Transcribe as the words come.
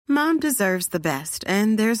Mom deserves the best,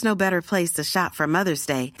 and there's no better place to shop for Mother's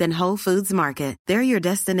Day than Whole Foods Market. They're your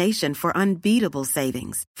destination for unbeatable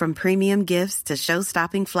savings, from premium gifts to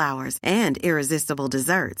show-stopping flowers and irresistible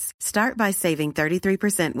desserts. Start by saving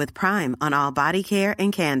 33% with Prime on all body care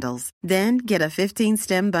and candles. Then get a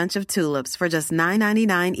 15-stem bunch of tulips for just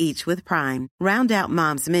 $9.99 each with Prime. Round out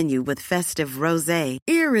Mom's menu with festive rosé,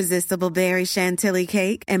 irresistible berry chantilly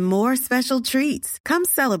cake, and more special treats. Come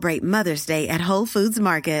celebrate Mother's Day at Whole Foods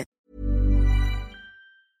Market.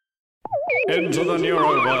 Into the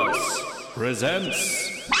Neuroverse presents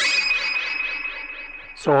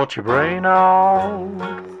Sort your brain out,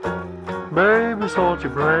 baby, sort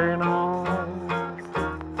your brain out.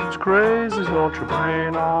 It's crazy, sort your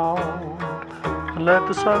brain out, and let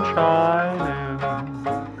the sun shine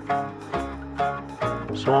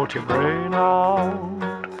in. Sort your brain out,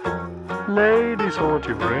 lady, sort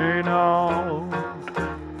your brain out.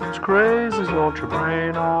 It's crazy, sort your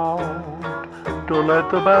brain out. Don't let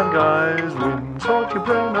the bad guys win. Sort your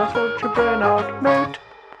brain out, mate.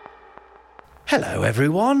 Hello,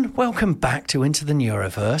 everyone. Welcome back to Into the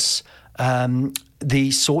Neuroverse,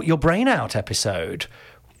 the Sort Your Brain Out episode.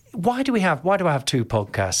 Why do I have two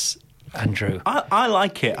podcasts, Andrew? I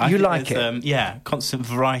like it. I you think like it? Yeah, constant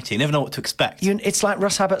variety. You never know what to expect. It's like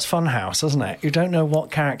Russ Abbott's Funhouse, isn't it? You don't know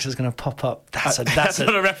what character's going to pop up. That's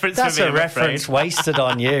not a reference That's for me, a reference wasted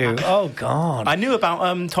on you. Oh, God. I knew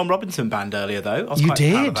about Tom Robinson Band earlier, though. I was you quite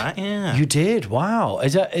did? proud of that. Yeah. You did? Wow.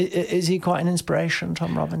 Is he quite an inspiration,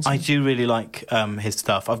 Tom Robinson? I do really like his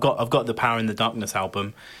stuff. I've got the Power in the Darkness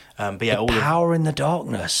album. But yeah, Power in the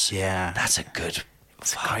Darkness. Yeah. That's a good...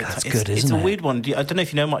 That's it's, good, isn't it? It's a weird one. I don't know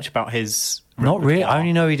if you know much about his... Not really. repertoire. I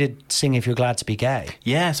only know he did Sing If You're Glad to Be Gay.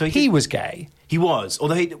 Yeah, so he was gay. He was,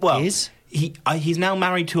 although Is? he's now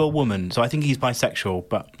married to a woman, so I think he's bisexual,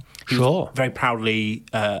 but he was very proudly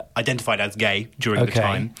identified as gay during the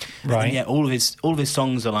time. Right. And yeah, all of his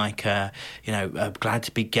songs are like, Glad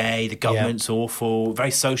to Be Gay, The Government's Awful, very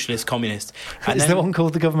socialist, communist. And Is there one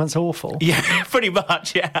called The Government's Awful? Yeah, pretty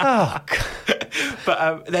much, yeah. Oh, God.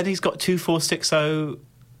 But then he's got 2460...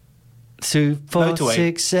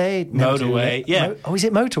 2468 Motorway, yeah. Is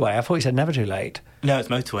it Motorway? I thought you said Never Too Late. No, it's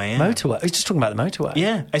Motorway, yeah. Motorway. He's just talking about the motorway.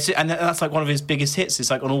 Yeah, and that's like one of his biggest hits.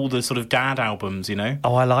 It's like on all the sort of dad albums, you know?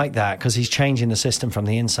 Oh, I like that, because he's changing the system from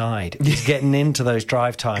the inside. He's getting into those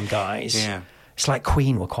drive time guys. Yeah. It's like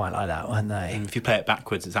Queen were quite like that, weren't they? And if you play it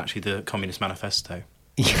backwards, it's actually the Communist Manifesto.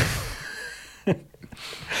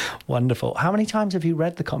 Wonderful. How many times have you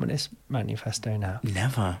read the Communist Manifesto now?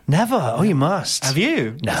 Never. Oh, you must. Have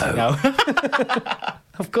you? No.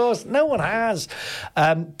 Of course, no one has.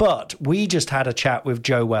 But we just had a chat with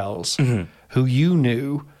Joe Wells, who you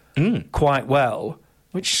knew quite well,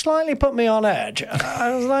 which slightly put me on edge.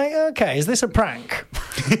 I was like, okay, is this a prank?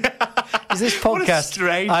 Is this podcast What a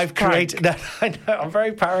strange I've prank. created? No, I know, I'm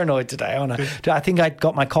very paranoid today, aren't I? I think I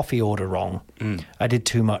got my coffee order wrong. I did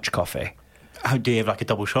too much coffee. How do you have like a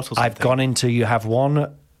double shot or something? I've gone into you have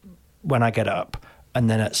one when I get up, and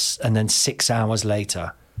then 6 hours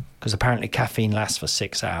later, because apparently caffeine lasts for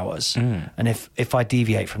 6 hours, and if I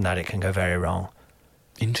deviate from that, it can go very wrong.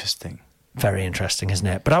 Interesting. Very interesting, isn't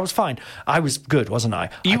it? But I was fine. I was good, wasn't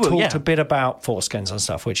I? I talked a bit about foreskins and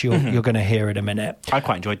stuff, which you're going to hear in a minute. I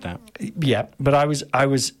quite enjoyed that. Yeah, but I was.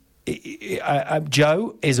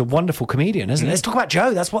 Joe is a wonderful comedian, isn't it? Let's talk about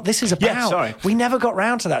Joe. That's what this is about. Yeah, sorry. We never got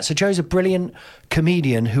round to that. So Joe's a brilliant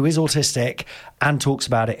comedian who is autistic and talks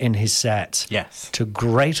about it in his set. Yes. To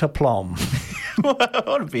great aplomb.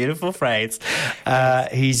 What a beautiful phrase.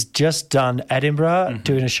 He's just done Edinburgh,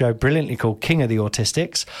 doing a show brilliantly called King of the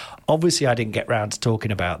Autistics. Obviously, I didn't get round to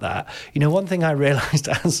talking about that. You know, one thing I realised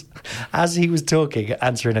as he was talking,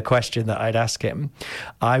 answering a question that I'd ask him,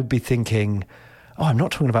 I'd be thinking... Oh, I'm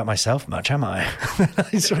not talking about myself much, am I?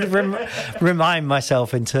 I sort of remind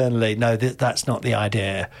myself internally, no, that's not the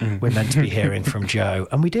idea. We're meant to be hearing from Joe.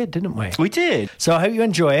 And we did, didn't we? We did. So I hope you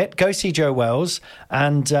enjoy it. Go see Joe Wells.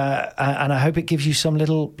 And I hope it gives you some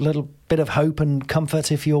little bit of hope and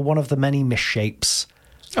comfort if you're one of the many misshapes.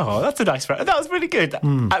 Oh, that's a nice reference. That was really good.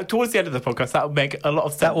 Towards the end of the podcast, that will make a lot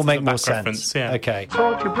of sense. That will make as a more back sense. reference, yeah. Okay.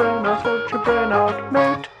 Sort your brain out,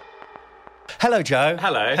 mate. Hello, Joe.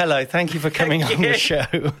 Hello. Hello. Thank you for coming on the show.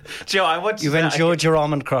 Joe, I wanted You've to enjoyed your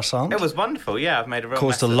almond croissant? It was wonderful, yeah. I've made a real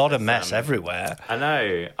Caused mess a lot of this, mess everywhere. I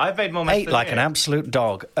know. I've made more mess Ate than like you. an absolute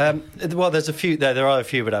dog. Well, there's a few. There are a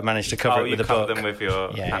few, but I managed to cover it you with a covered book. them with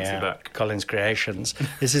your fancy book. Collins Creations.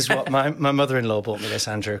 This is what my mother-in-law bought me. This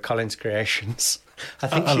Andrew Collins Creations. I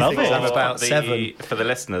think she love thinks it. I'm about 7. For the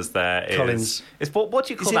listeners, there is. Collins. What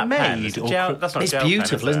do you call Is it that pen? made It's a or gel, that's not It's a gel pen,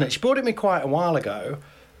 beautiful, is isn't it? She bought it me quite a while ago.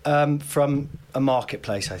 from a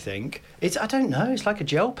marketplace, I think. I don't know, it's like a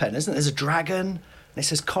gel pen, isn't it? There's a dragon, and it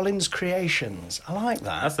says Collins Creations. I like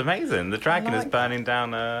that. That's amazing. The dragon is burning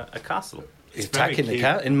down a castle. It's attacking the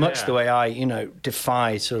cat in much the way I,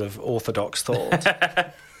 defy sort of orthodox thought.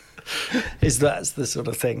 That's the sort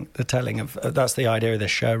of thing, the telling of, that's the idea of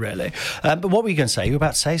this show, really. But what were you going to say? You were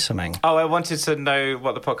about to say something. Oh, I wanted to know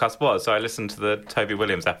what the podcast was, so I listened to the Toby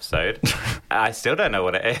Williams episode. I still don't know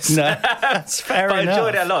what it is. No, that's fair enough. But I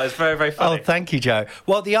enjoyed it a lot. It's very, very funny. Oh, thank you, Joe.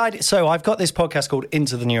 Well, the idea. So I've got this podcast called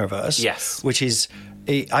Into the Neuroverse. Yes. Which is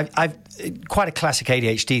I've quite a classic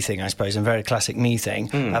ADHD thing, I suppose, and very classic me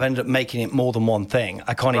thing. I've ended up making it more than one thing.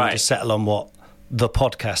 I can't even just settle on what the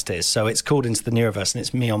podcast is. So it's called Into the Neuroverse, and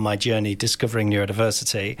it's me on my journey discovering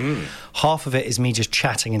neurodiversity. Half of it is me just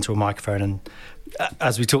chatting into a microphone and,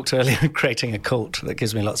 as we talked earlier, creating a cult that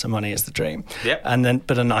gives me lots of money is the dream. Yep. And then,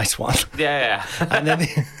 but a nice one. Yeah. And then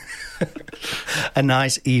a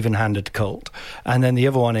nice even-handed cult. And then the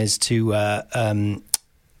other one is to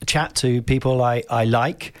chat to people I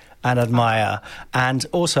like and admire, and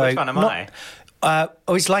also Which one am I?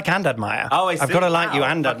 It's like and admire. Oh, I see. I've got to like you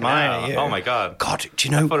and admire you. Oh my god! God, do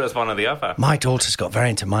you know? I thought it was one or the other. My daughter's got very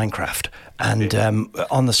into Minecraft, and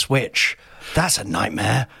on the Switch, that's a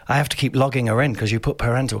nightmare. I have to keep logging her in because you put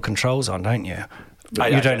parental controls on, don't you?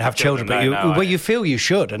 You don't have children, but you feel you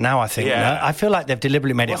should, and now I think I feel like they've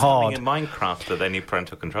deliberately made it hard. What's happening in Minecraft that they need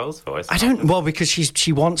parental controls for? I don't. Well, because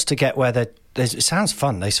she wants to get where it sounds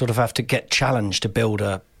fun. They sort of have to get challenged to build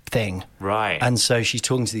a thing, right? And so she's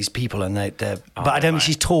talking to these people, and but I don't think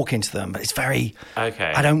she's talking to them. But it's very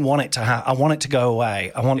okay. I don't want it to I want it to go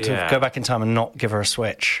away. I want to go back in time and not give her a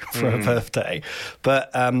Switch for her birthday.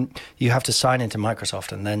 But you have to sign into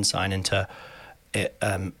Microsoft and then sign into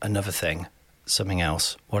another thing, something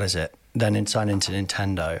else. What is it? Then sign into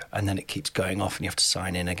Nintendo, and then it keeps going off, and you have to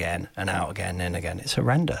sign in again and out again and again. It's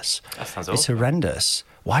horrendous. That sounds awful. It's horrendous.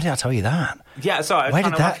 Why did I tell you that? Yeah, sorry. Where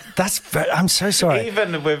did that? I'm so sorry.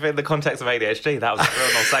 Even within the context of ADHD, that was a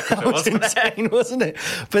real non sequitur, wasn't insane, wasn't it?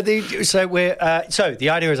 But so the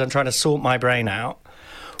idea is I'm trying to sort my brain out,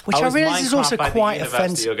 which I realise is also quite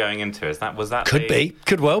offensive. You're going into was that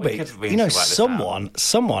could well be.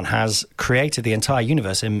 Someone has created the entire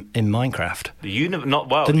universe in Minecraft.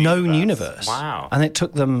 The known universe. Wow! And it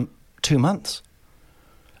took them 2 months,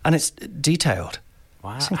 and it's detailed.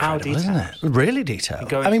 Wow, it's incredible, how detailed? Isn't it? Really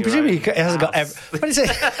detailed. I mean, presumably he hasn't got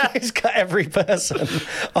he's got every person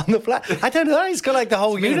on the planet. I don't know. He's got like the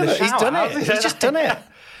whole universe. He's done it. He's just done it.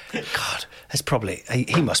 God, there's probably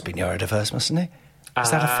he must be neurodiverse, mustn't he? Is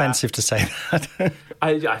that offensive to say that?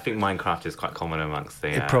 I think Minecraft is quite common amongst the.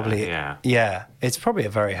 It probably, yeah. It's probably a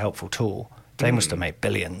very helpful tool. They must have made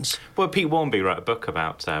billions. Well, Pete Warnby wrote a book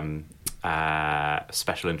about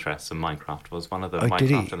special interests, and Minecraft was one of them.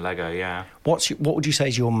 Minecraft and Lego, yeah. What would you say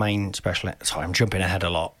is your main special? Sorry, I'm jumping ahead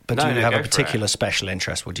a lot. But do you have a particular special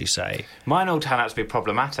interest? Would you say? Mine all turned out to be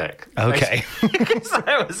problematic. Okay. So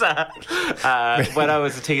it was, when I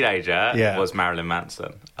was a teenager, it was Marilyn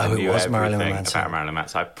Manson. It was Marilyn Manson. About Marilyn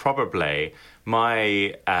Manson.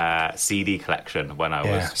 My CD collection when I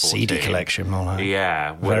was 14. CD collection, more like.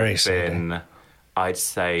 Yeah, would have been, I'd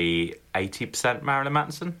say, 80% Marilyn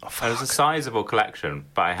Manson. It was a sizable collection,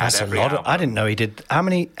 but I had every album. I didn't know he did. How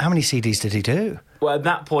many CDs did he do? Well, at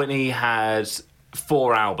that point, he had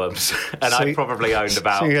 4 albums, and I probably owned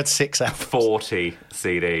about so you had 6 albums. 40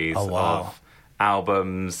 CDs of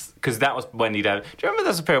albums, because that was when do you remember there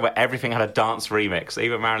was a period where everything had a dance remix,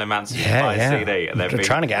 even Marilyn Manson buy a CD, and they're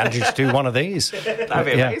trying to get Andrew to do one of these. That'd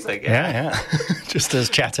be amazing. Yeah. Just as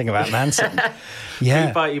chatting about Manson.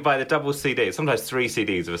 Yeah, you buy the double CD, sometimes 3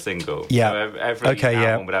 CDs of a single. Yeah, so every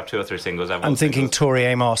album would have 2 or 3 singles. I'm thinking Tori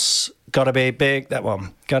Amos, Gotta Be Big. That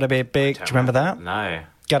one, Gotta Be Big. Do you remember that? No.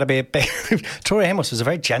 Gotta Be Big. Tori Amos was a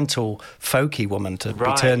very gentle, folky woman to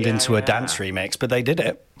be turned into a dance remix, but they did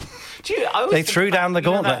it. They threw down the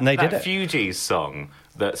gauntlet and they did it. Fugees song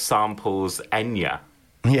that samples Enya.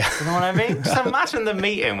 Yeah. You know what I mean? Just imagine the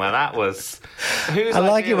meeting where that was. I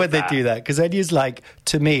like it when they do that, because Enya's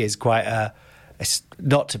to me, is quite it's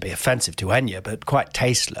not to be offensive to Enya, but quite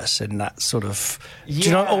tasteless in that sort of. Do you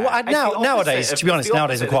know? Nowadays, to be honest,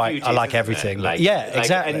 nowadays I like everything.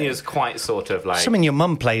 Exactly. Enya's quite sort of like something your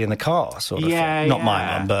mum played in the car, sort of. Yeah, not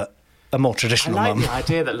my mum, but a more traditional mum. I like the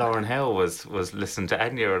idea that Lauryn Hill was listening to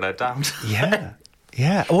Enya and her dance. Yeah.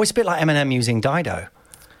 Oh, it's a bit like Eminem using Dido.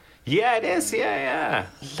 Yeah, it is. Yeah.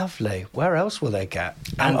 Lovely. Where else will they get?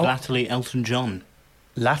 And latterly, Elton John.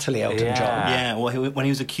 John. Yeah, well, when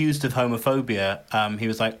he was accused of homophobia, he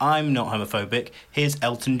was like, I'm not homophobic. Here's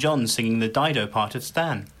Elton John singing the Dido part of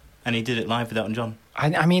Stan. And he did it live with Elton John.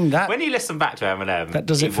 I mean, that... When you listen back to Eminem, that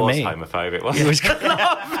does it for me. He was homophobic, wasn't he? Was a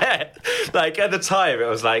lot of it. Like, at the time, it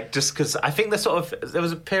was like, just because I think there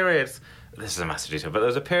was a period, this is a massive detail, but there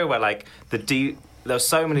was a period where, like, there was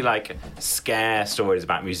so many, like, scare stories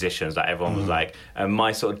about musicians that everyone was like, and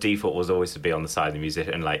my sort of default was always to be on the side of the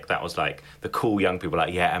musician, and, like, that was, like, the cool young people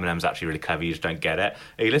like, yeah, Eminem's actually really clever, you just don't get it.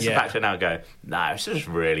 And you listen back to it now and go, nah, it's just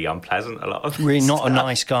really unpleasant, a lot of really not stuff. a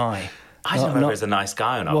nice guy. I don't know if he was a nice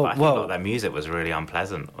guy or not, but I think a lot of their music was really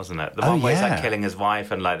unpleasant, wasn't it? The one where he's like killing his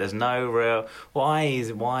wife and like there's no real... Why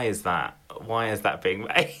is that? Why is that being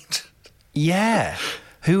made? Yeah.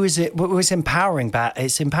 Who is it? Well, it's empowering bad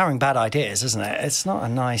ideas, isn't it? It's not a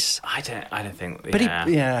nice... I don't think... But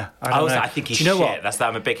yeah. I don't know. I think he's Do you know shit. what?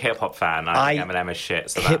 I'm a big hip-hop fan. I think Eminem is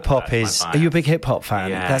shit. So hip-hop is... Are you a big hip-hop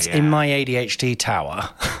fan? Yeah, That's in my ADHD tower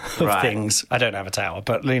of things. I don't have a tower,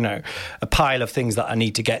 but, you know, a pile of things that I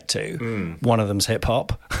need to get to. One of them's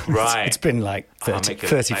hip-hop. Right. It's been like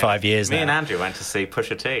 35 years now. Me and Andrew went to see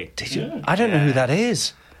Pusha T. Did you? Yeah. I don't know who that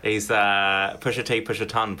is. He's Pusha T, Push a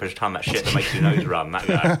ton, that shit that makes your nose run, that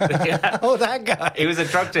guy. Yeah. Oh, that guy. He was a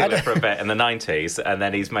drug dealer for a bit in the 90s, and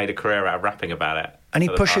then he's made a career out of rapping about it. And he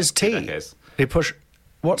pushes T. He push...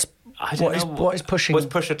 What is pushing? Was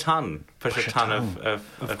push a ton of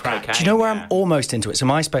cocaine. Do you know where I'm almost into it? So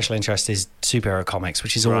my special interest is superhero comics,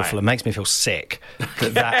 which is awful. It makes me feel sick.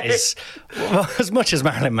 That is as much as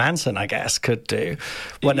Marilyn Manson, I guess, could do.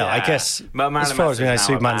 Well, no, I guess as far as we know,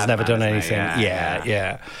 Superman's never done anything.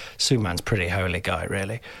 Yeah. Superman's a pretty holy guy,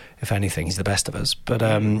 really. If anything, he's the best of us. But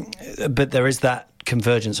there is that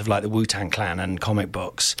convergence of like the Wu-Tang Clan and comic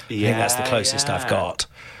books. I think that's the closest I've got.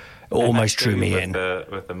 Almost drew me in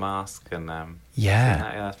with the mask and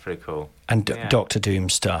that's pretty cool. And Doctor Doom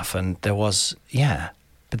stuff, and there was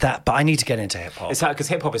but I need to get into hip hop. It's because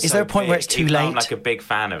hip hop is. Is there a point where it's too late? I'm like a big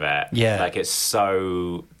fan of it. Yeah, like it's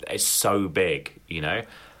so big, you know.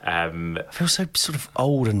 I feel so sort of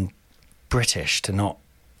old and British to not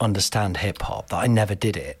understand hip hop that I never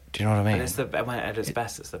did it. Do you know what I mean? When at its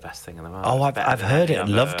best, it's the best thing in the world. Oh, I've heard it and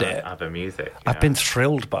loved it. Other music. I've been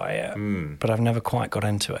thrilled by it, but I've never quite got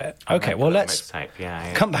into it. Okay, well, let's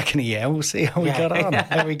come back in a year and we'll see how we got on.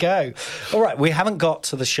 There we go. All right, we haven't got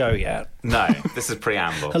to the show yet. No, this is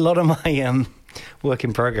preamble. A lot of my work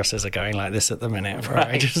in progresses are going like this at the minute.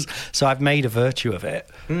 Right? So I've made a virtue of it,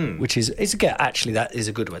 which is actually that is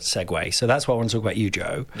a good segue. So that's what I want to talk about you,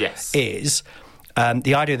 Joe. Yes.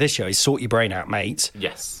 The idea of this show is Sort Your Brain Out, Mate.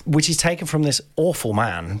 Yes. Which is taken from this awful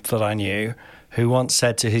man that I knew who once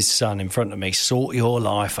said to his son in front of me, "Sort your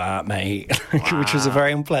life out, mate," which was a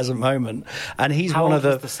very unpleasant moment. And he's How one old of the...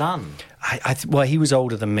 was the son? Well, he was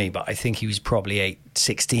older than me, but I think he was probably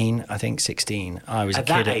 16. I think 16. I was a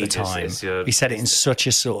kid at the time. He said it in such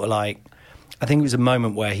a sort of like... I think it was a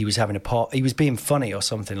moment where he was having he was being funny or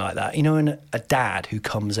something like that. You know, and a dad who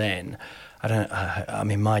comes in... I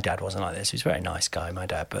mean, my dad wasn't like this. He was a very nice guy, my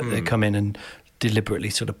dad. But they come in and deliberately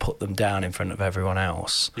sort of put them down in front of everyone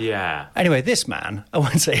else. Yeah. Anyway, this man, I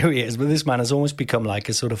won't say who he is, but this man has almost become like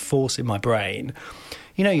a sort of force in my brain.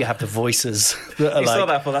 You know, you have the voices that are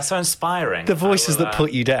that's so inspiring. The voices that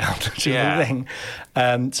put you down, which is the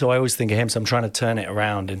thing. So I always think of him. So I'm trying to turn it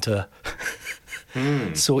around into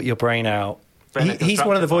sort your brain out. He's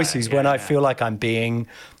one of the voices when I feel like I'm being...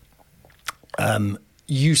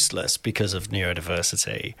 useless because of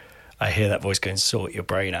neurodiversity. I hear that voice going, "Sort your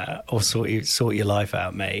brain out," or "Sort your life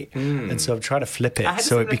out, mate." And so I'm trying to flip it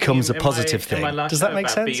so it becomes a positive thing. Does that make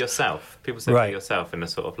sense? Be yourself. People say be yourself in a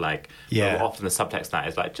sort of like. Yeah. Often the subtext that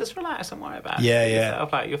is like, just relax and worry about it. Yeah,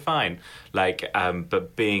 yourself, like you're fine. Like,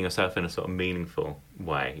 but being yourself in a sort of meaningful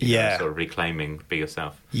way. You know, sort of reclaiming be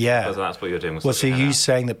yourself. Yeah. Because that's what you're doing. Well, so you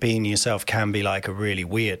saying that being yourself can be like a really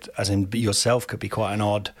weird, as in be yourself could be quite an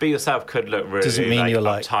odd. Be yourself could look really doesn't mean you're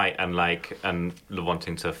uptight and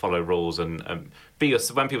wanting to follow rules and be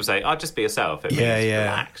yourself. When people say, "Oh, just be yourself," it means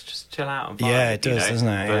relax, just chill out and vibe. Yeah, it does, doesn't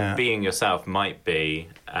it? But being yourself might be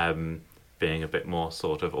being a bit more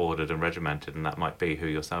sort of ordered and regimented, and that might be who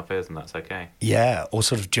yourself is, and that's okay. Yeah, or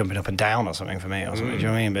sort of jumping up and down or something for me, or something. Do you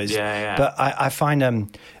know what I mean? But But I find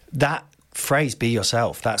that phrase "be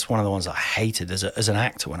yourself" that's one of the ones I hated as an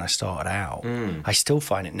actor when I started out. I still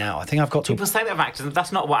find it now. I think I've got to... People say that of actors,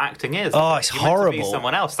 that's not what acting is. Oh, it's horrible. Meant to be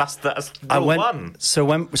someone else. That's rule one. So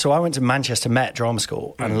I went to Manchester Met Drama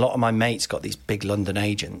School, and a lot of my mates got these big London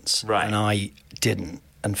agents, and I didn't,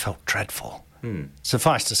 and felt dreadful.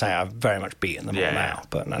 Suffice to say, I've very much beaten them all now.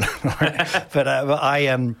 But no. but I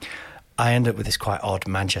ended up with this quite odd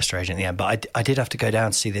Manchester agent in the end. But I did have to go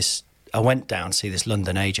down to see this I went down to see this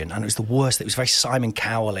London agent, and it was the worst. It was a very Simon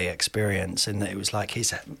Cowell-y experience in that it was like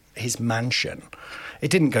his mansion.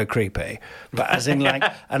 It didn't go creepy, but as in like,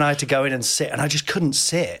 and I had to go in and sit, and I just couldn't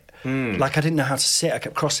sit. Like I didn't know how to sit. I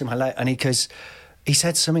kept crossing my leg, and he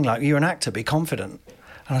said something like, "You're an actor, be confident."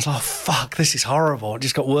 And I was like, oh, fuck, this is horrible. It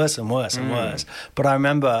just got worse and worse and worse. But I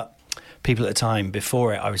remember people at the time,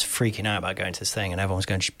 before it, I was freaking out about going to this thing, and everyone was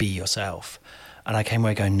going, just be yourself. And I came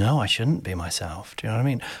away going, no, I shouldn't be myself. Do you know what I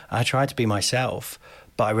mean? I tried to be myself,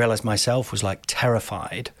 but I realised myself was like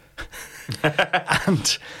terrified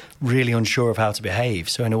and really unsure of how to behave.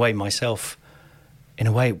 So in a way,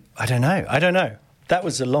 I don't know. That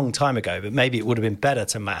was a long time ago, but maybe it would have been better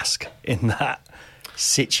to mask in that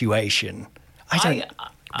situation.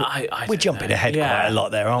 We're jumping ahead quite a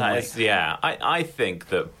lot there, aren't we? I think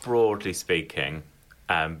that broadly speaking,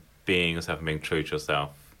 being yourself and being true to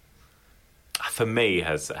yourself, for me,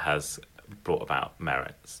 has brought about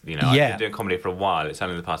merits. You know, I've been doing comedy for a while. It's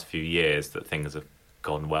only in the past few years that things have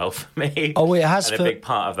gone well for me. Oh, it has. And a big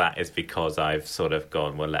part of that is because I've sort of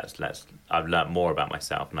gone, well, I've learnt more about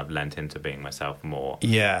myself, and I've lent into being myself more.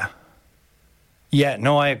 Yeah. Yeah,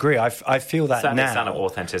 no, I agree. I feel that now. That sound of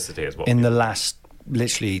authenticity is what in the last,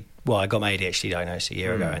 literally, well, I got my ADHD diagnosis a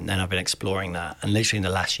year ago, and then I've been exploring that. And literally in the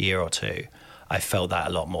last year or two, I felt that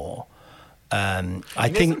a lot more. I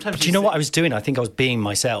think, but do you know what I was doing? I think I was being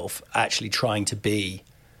myself, actually trying to be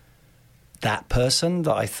that person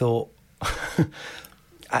that I thought...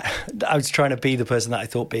 I was trying to be the person that I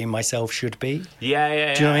thought being myself should be.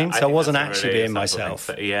 Yeah. Do you know what I mean? So I wasn't actually being myself.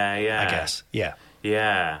 Yeah. I guess, yeah.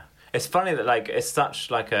 Yeah. It's funny that, like, it's such,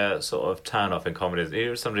 like, a sort of turn-off in comedy. You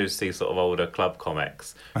know, somebody who sees sort of older club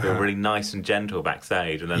comics who are really nice and gentle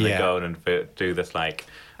backstage, and then they go and do this, like,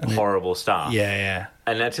 horrible stuff. Yeah.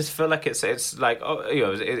 And I just feel like it's like, you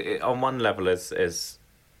know, it on one level is...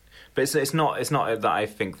 But it's not that I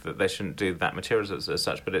think that they shouldn't do that material as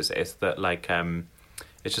such, but it's that, like...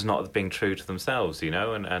 It's just not being true to themselves, you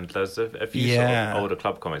know? And there's a few sort of older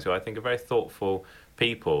club comics who I think are very thoughtful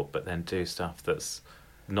people, but then do stuff that's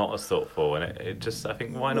not as thoughtful. And it just, I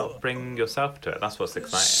think, why not bring yourself to it? That's what's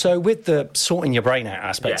exciting. So with the sorting your brain out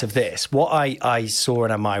aspect of this, what I saw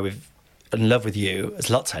and admire and love with you,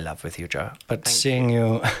 there's lots I love with you, Joe, but seeing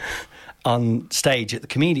you on stage at the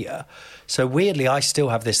Comedia. So weirdly, I still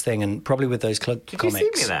have this thing, and probably with those club comics. Did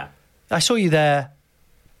you see me there? I saw you there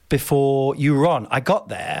before you were on. I got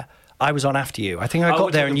there. I was on after you. I think I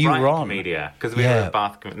got there and you were on. Media, because we were at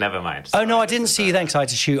Bath. Never mind. Oh no, I didn't see you then because I had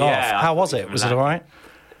to shoot off. How was it? Was it all right?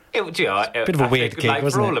 It was, bit of a weird gig, like,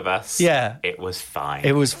 wasn't it? For all of us. Yeah, it was fine.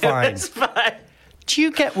 It was fine. Do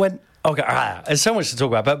you get when? Okay, there's so much to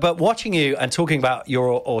talk about, but watching you and talking about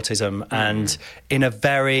your autism and in a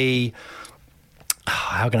very,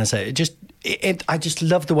 how can I say it? I just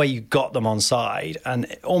love the way you got them on side,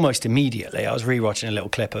 and almost immediately I was rewatching a little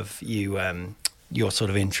clip of you, your sort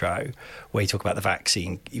of intro where you talk about the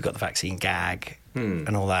vaccine. You got the vaccine gag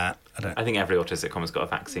and all that. I think every autistic comic's got a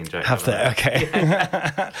vaccine joke. Have they? Okay.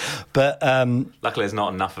 Yeah. But luckily, there's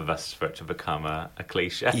not enough of us for it to become a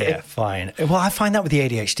cliche. Yeah, fine. Well, I find that with the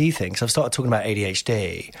ADHD thing. So I've started talking about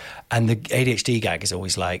ADHD, and the ADHD gag is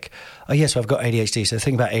always like, oh, yeah, so I've got ADHD. So the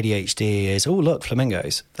thing about ADHD is, oh, look,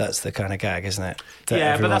 flamingos. That's the kind of gag, isn't it?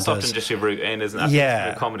 Yeah, but that's often just your route in, isn't it?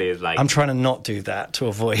 Yeah. Comedy is like... I'm trying to not do that to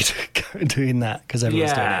avoid doing that because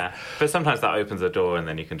everyone's doing it. Yeah, but sometimes that opens the door and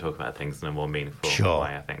then you can talk about things in a more meaningful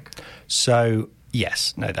way, I think. So,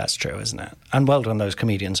 yes, no, that's true, isn't it? And well done those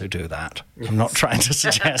comedians who do that. Yes. I'm not trying to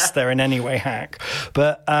suggest they're in any way hack.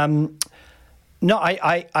 But, no,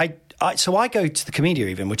 so I go to the Comedia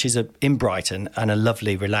even, which is in Brighton, and a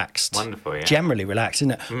lovely, relaxed... Wonderful, yeah. Generally relaxed,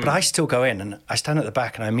 isn't it? But I still go in and I stand at the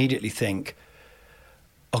back and I immediately think,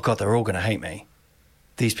 oh, God, they're all going to hate me.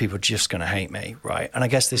 These people are just going to hate me, right? And I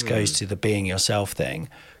guess this goes to the being yourself thing,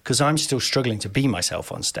 because I'm still struggling to be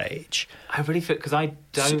myself on stage. I really feel, because I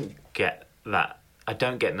don't get that. I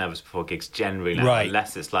don't get nervous before gigs generally,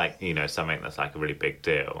 unless it's like, you know, something that's like a really big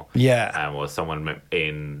deal. Yeah. Or someone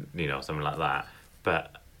in, you know, something like that.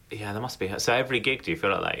 But yeah, there must be. So every gig, do you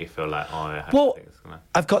feel like that? You feel like, oh, I hope it's gonna...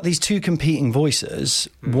 I've got these two competing voices.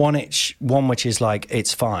 One which is like,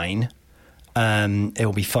 it's fine,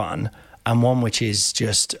 it'll be fun. And one which is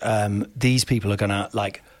just, these people are going to,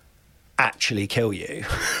 like, actually kill you.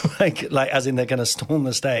 like as in they're going to storm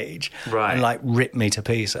the stage and, like, rip me to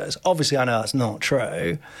pieces. Obviously, I know that's not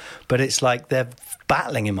true, but it's like they're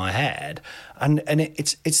battling in my head. And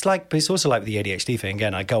it's like, but it's also like with the ADHD thing.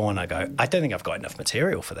 Again, I go on, I go, I don't think I've got enough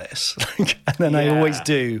material for this. And then I always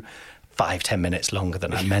do 5-10 minutes longer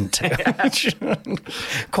than I meant to,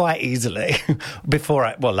 quite easily.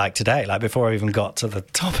 Before like today, like before I even got to the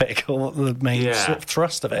topic or what the main sort of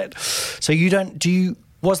thrust of it. So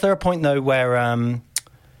was there a point though where,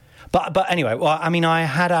 but anyway, well, I mean, I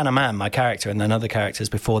had Anna Mann, my character, and then other characters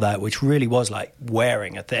before that, which really was like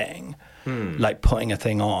wearing a thing, like putting a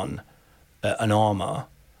thing on, an armour,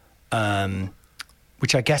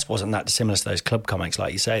 which I guess wasn't that dissimilar to those club comics,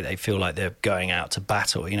 like you say. They feel like they're going out to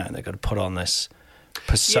battle, you know, and they've got to put on this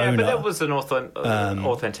persona. Yeah, but there was an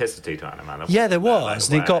authenticity to Anna Mann. Yeah, there was.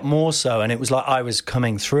 They got more so, and it was like I was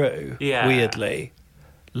coming through, weirdly,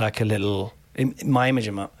 like a little... My image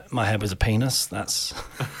in my head was a penis. That's...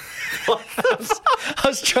 I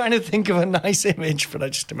was trying to think of a nice image, but I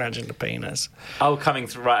just imagined a penis. Oh, coming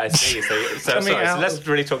through, right, I see. So let's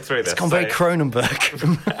really talk through this. It's gone very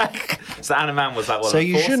Cronenberg. So Anna Mann was like,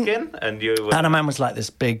 foreskin? And you were... Anna Mann was like this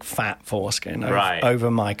big fat foreskin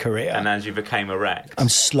over my career. And as you became erect, I'm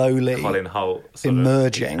slowly Colin Holt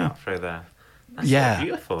emerging out through there. That's so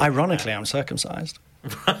beautiful. Ironically, I'm circumcised.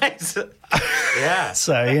 Right. Yeah.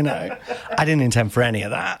 So, you know, I didn't intend for any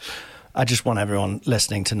of that. I just want everyone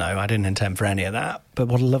listening to know I didn't intend for any of that. But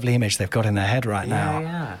what a lovely image they've got in their head right now.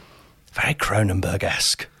 Yeah. Very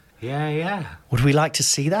Cronenberg-esque. Yeah. Would we like to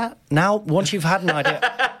see that? Now, once you've had an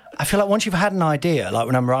idea... I feel like once you've had an idea, like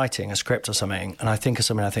when I'm writing a script or something, and I think of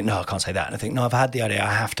something, I think, no, I can't say that. And I think, no, I've had the idea,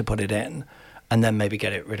 I have to put it in, and then maybe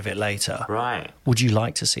get rid of it later. Right. Would you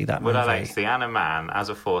like to see that movie? Would I like to see Anna Mann as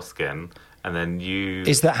a foreskin... And then you...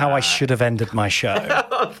 Is that how I should have ended my show?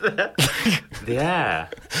 Yeah.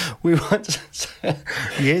 We once...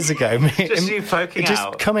 years ago... Just you poking just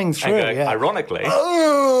out. Just coming through, Ironically.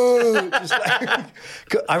 Oh!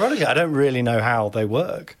 Ironically, I don't really know how they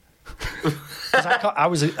work. I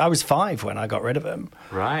was 5 when I got rid of them.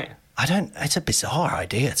 Right. It's a bizarre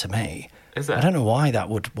idea to me. Is it? I don't know why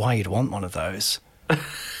you'd want one of those.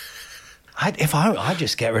 I'd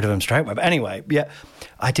just get rid of them straight away. But anyway, yeah,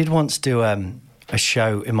 I did once do a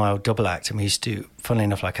show in my old double act, and we used to do, funnily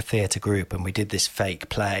enough, like a theatre group, and we did this fake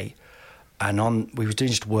play. And we were doing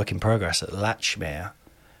just work in progress at Latchmere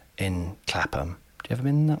in Clapham. Do you ever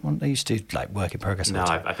been in that one? They used to do like work in progress. No,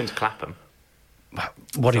 I've been to Clapham.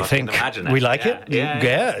 What do you think? We like it?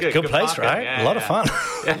 Yeah, good place, market, right? Yeah, a lot of fun.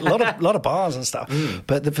 a lot of bars and stuff.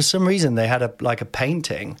 But for some reason, they had a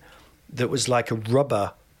painting that was like a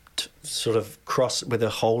rubber sort of cross with a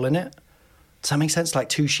hole in it. Does that make sense? Like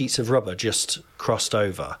 2 sheets of rubber just crossed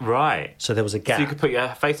over. Right. So there was a gap. So you could put your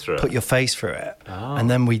face through it? Put your face through it. Oh.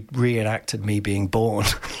 And then we reenacted me being born,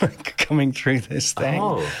 like coming through this thing.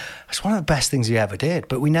 Oh. It's one of the best things we ever did.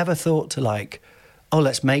 But we never thought to like, oh,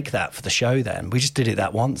 let's make that for the show then. We just did it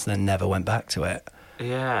that once and then never went back to it.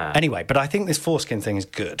 Yeah. Anyway, but I think this foreskin thing is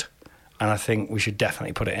good. And I think we should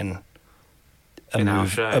definitely put it in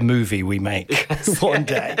a movie we make one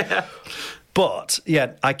day. Yeah. But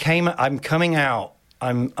yeah, I'm coming out.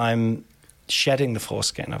 I'm shedding the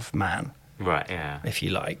foreskin of man. Right. Yeah. If you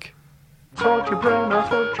like. Sort your brain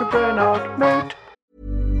out, mate.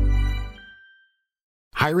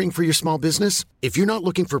 Hiring for your small business? If you're not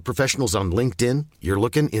looking for professionals on LinkedIn, you're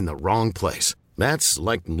looking in the wrong place. That's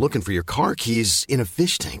like looking for your car keys in a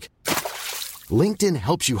fish tank. LinkedIn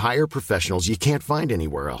helps you hire professionals you can't find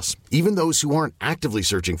anywhere else, even those who aren't actively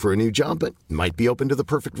searching for a new job but might be open to the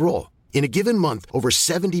perfect role. In a given month, over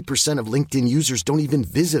 70% of LinkedIn users don't even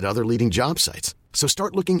visit other leading job sites. So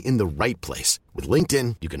start looking in the right place. With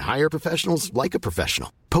LinkedIn, you can hire professionals like a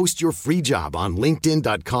professional. Post your free job on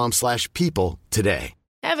linkedin.com/people today.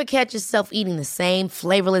 Ever catch yourself eating the same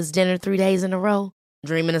flavorless dinner 3 days in a row?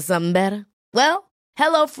 Dreaming of something better? Well,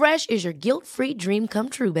 HelloFresh is your guilt-free dream come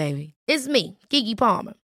true, baby. It's me, Keke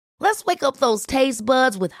Palmer. Let's wake up those taste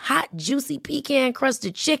buds with hot, juicy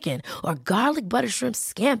pecan-crusted chicken or garlic butter shrimp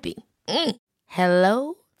scampi.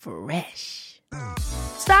 Hello Fresh.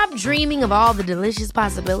 Stop dreaming of all the delicious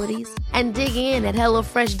possibilities and dig in at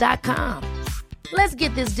HelloFresh.com. Let's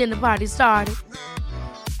get this dinner party started.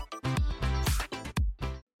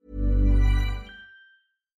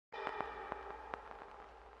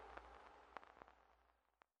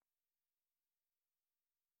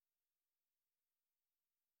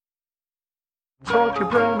 Sort your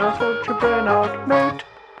brain out, mate.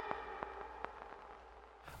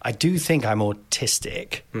 I do think I'm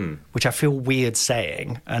autistic, which I feel weird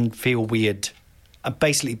saying and feel weird.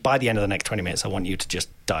 Basically, by the end of the next 20 minutes, I want you to just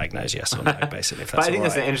diagnose yes or no, basically. If that's but I think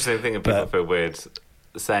that's right. an interesting thing that people feel weird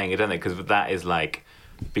saying it, don't they? Because that is like,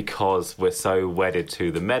 because we're so wedded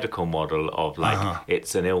to the medical model of like,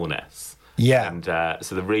 it's an illness. Yeah. And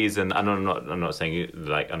so the reason, and I'm not saying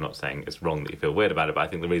it's wrong that you feel weird about it, but I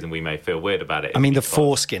think the reason we may feel weird about it. I mean, the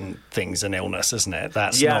foreskin thing's an illness, isn't it?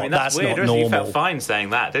 That's weird. not normal. You felt fine saying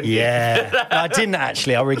that, didn't you? Yeah, I didn't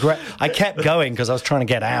actually. I kept going because I was trying to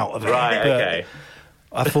get out of it. Right. Okay.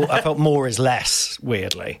 I felt more is less.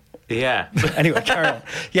 Weirdly. Yeah. Anyway, carry on.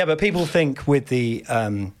 Yeah, but people think with the.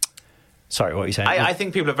 Sorry, what were you saying? I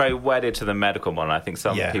think people are very wedded to the medical model. I think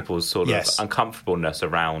some people's sort of uncomfortableness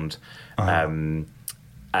around saying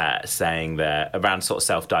around sort of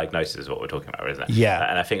self-diagnosis is what we're talking about, isn't it? Yeah.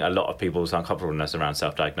 And I think a lot of people's uncomfortableness around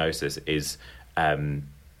self-diagnosis is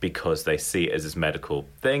because they see it as this medical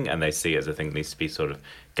thing, and they see it as a thing that needs to be sort of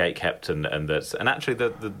gatekept, and actually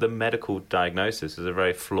the medical diagnosis is a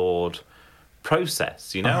very flawed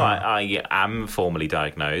process. You know, I am formally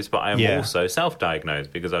diagnosed, but I am also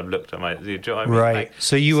self-diagnosed because I've looked at my. Do you know what I mean? Right. Like,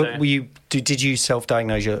 so did you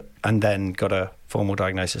self-diagnose and then got a formal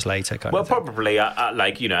diagnosis later? Well, probably.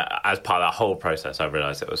 Like, you know, as part of that whole process, I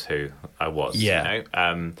realised it was who I was. Yeah. You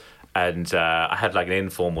know, and I had like an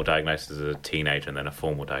informal diagnosis as a teenager, and then a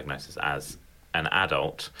formal diagnosis as an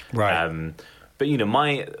adult. Right. But you know,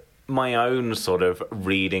 my own sort of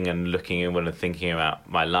reading and looking inward and thinking about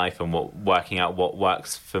my life and working out what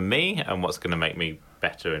works for me and what's going to make me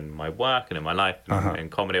better in my work and in my life and in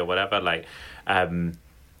comedy or whatever, like,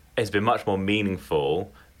 has been much more meaningful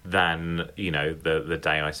than, you know, the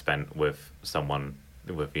day I spent with someone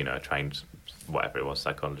with, you know, a trained, whatever it was,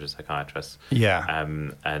 psychologist, psychiatrist. Yeah.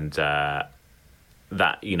 And that,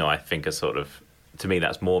 you know, I think is sort of, to me,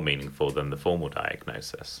 that's more meaningful than the formal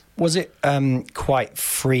diagnosis. Was it quite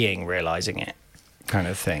freeing realising it, kind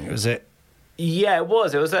of thing? Was it? Yeah, it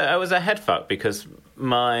was. It was a head fuck because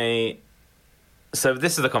so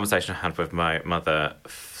this is the conversation I had with my mother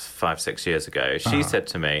 5-6 years ago. She said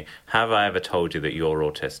to me, "Have I ever told you that you're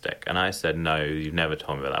autistic?" And I said, "No, you've never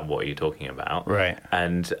told me about that. What are you talking about?" Right.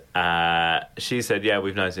 And she said, "Yeah,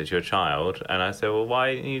 we've known since you were a child." And I said, "Well,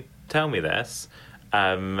 why didn't you tell me this?"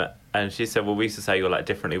 And she said, "Well, we used to say you're like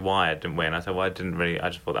differently wired, didn't we?" And I said, "Well, I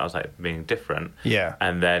just thought that was like being different." Yeah.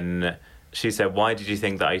 And then she said, "Why did you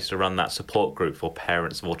think that I used to run that support group for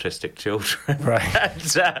parents of autistic children?" Right. And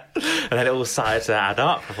then it all started to add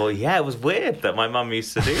up. I thought, yeah, it was weird that my mum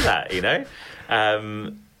used to do that, you know?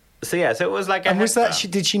 So it was like. And was that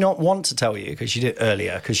did she not want to tell you because she did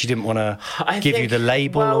earlier because she didn't want to give you the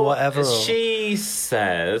label or whatever? Or? She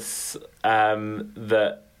says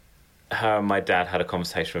that her and my dad had a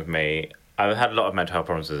conversation with me. I had a lot of mental health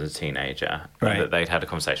problems as a teenager. Right. That they'd had a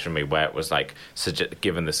conversation with me where it was like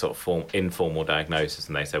given this sort of informal diagnosis,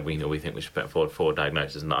 and they said, we think we should put forward for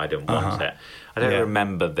diagnosis, and I didn't want it. I don't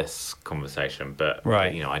remember this conversation, but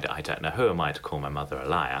you know, I don't know, who am I to call my mother a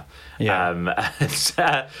liar?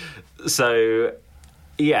 Yeah. So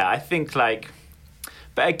yeah, I think like,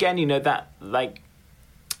 but again, you know, that like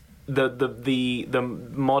the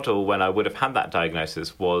model when I would have had that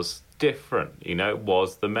diagnosis was different. You know, it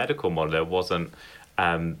was the medical model. It wasn't.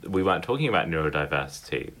 We weren't talking about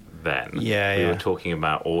neurodiversity then. We were talking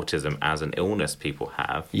about autism as an illness people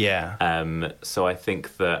have. Yeah. So I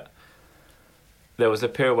think that there was a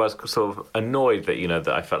period where I was sort of annoyed that, you know,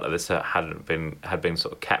 that I felt like this had been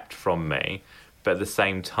sort of kept from me, but at the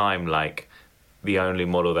same time, like, the only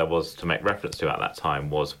model there was to make reference to at that time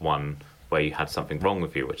was one where you had something wrong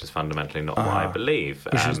with you, which is fundamentally not what I believe.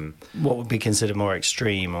 Which is what would be considered more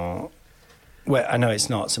extreme, or... Well, I know it's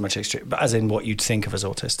not so much extreme, but as in what you'd think of as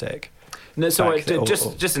autistic. No, so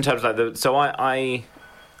just in terms of like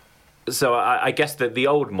I guess that the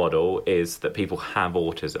old model is that people have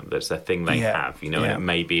autism. That's a thing they have, you know, and it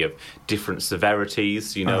may be of different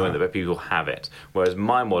severities, you know, and that people have it. Whereas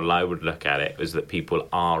my model, I would look at it as that people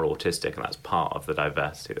are autistic, and that's part of the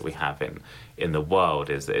diversity that we have in the world.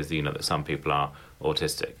 Is you know, that some people are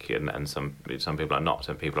autistic and some people are not,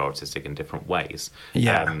 and people are autistic in different ways.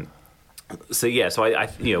 Yeah. So I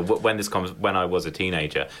you know, when I was a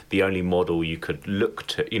teenager, the only model you could look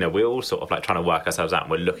to, you know, we're all sort of like trying to work ourselves out,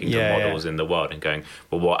 and we're looking to models in the world and going,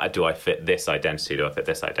 well, what do I fit this identity? Do I fit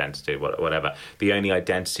this identity? Whatever. The only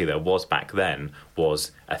identity there was back then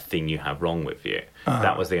was a thing you have wrong with you.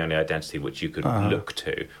 That was the only identity which you could look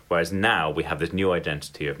to. Whereas now we have this new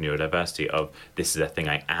identity of neurodiversity of this is a thing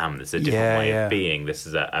I am. This is a different way of being. This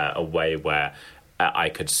is a way where I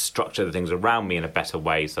could structure the things around me in a better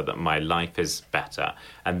way so that my life is better.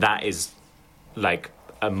 And that is like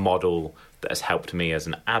a model that has helped me as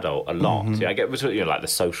an adult a lot. Mm-hmm. I get, you know, like the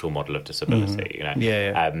social model of disability, you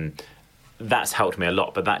know. That's helped me a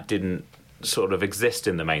lot, but that didn't sort of exist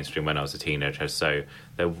in the mainstream when I was a teenager. So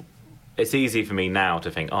it's easy for me now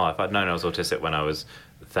to think, if I'd known I was autistic when I was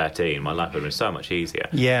 13, my life would have been so much easier.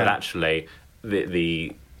 Yeah. But actually,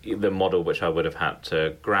 the the model which I would have had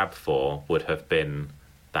to grab for would have been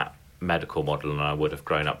that medical model, and I would have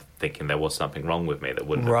grown up thinking there was something wrong with me that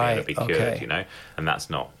wouldn't have been able to be cured, you know, and that's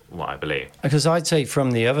not what I believe. Because I'd say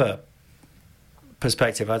from the other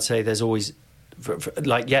perspective, I'd say there's always,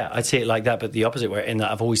 I'd see it like that, but the opposite, where in that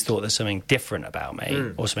I've always thought there's something different about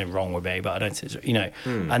me or something wrong with me, but I don't think, you know,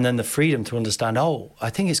 and then the freedom to understand, I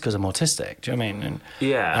think it's because I'm autistic, do you know what I mean?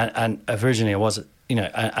 And originally I was, you know,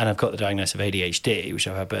 and I've got the diagnosis of ADHD, which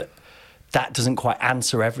I've had, but that doesn't quite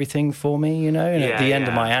answer everything for me, you know? And at the end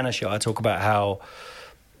of my Anna show, I talk about how,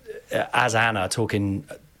 as Anna talking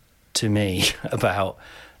to me about,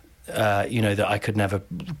 you know, that I could never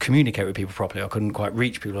communicate with people properly. I couldn't quite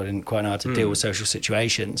reach people. I didn't quite know how to deal with social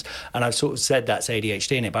situations. And I've sort of said that's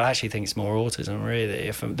ADHD in it, but I actually think it's more autism,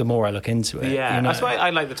 really, the more I look into it. Yeah, you know? That's why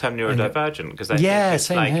I like the term neurodivergent, because I think it's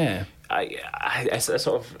same like, here. I sort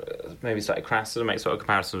of maybe slightly crass to make sort of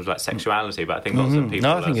comparisons with like sexuality, but I think lots of people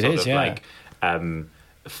are sort of like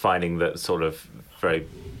finding that sort of very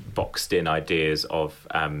boxed in ideas of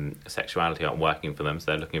sexuality aren't working for them, so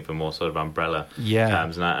they're looking for more sort of umbrella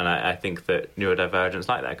terms, and I think that neurodivergence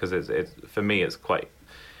like that, because it's for me it's quite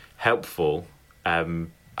helpful.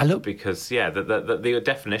 Because the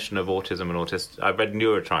definition of autism and autist, I read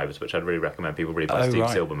Neurotribes, which I'd really recommend people read by Steve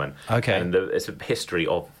Silberman. Okay, and it's a history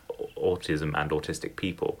of autism and autistic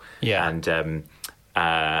people. Yeah, and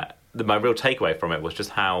my real takeaway from it was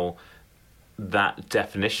just how that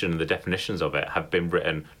definition, the definitions of it, have been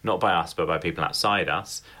written not by us but by people outside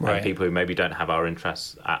us, and people who maybe don't have our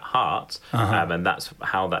interests at heart, and that's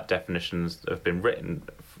how that definitions have been written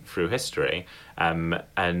through history,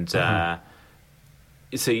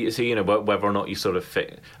 So you know, whether or not you sort of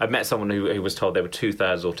fit. I've met someone who was told they were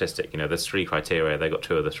 2/3 autistic. You know, there's 3 criteria. They got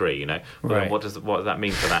 2 of the 3. You know, well, what does that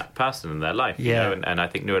mean for that person in their life? You know? And I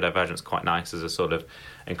think neurodivergence is quite nice as a sort of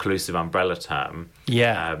inclusive umbrella term.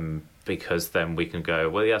 Yeah. Because then we can go,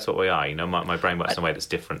 well, yeah, that's what we are. You know, my brain works in a way that's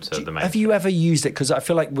different to the main. Have you ever used it? Because I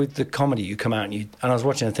feel like with the comedy, you come out and I was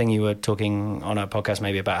watching a thing you were talking on a podcast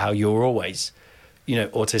maybe about how you're always, you know,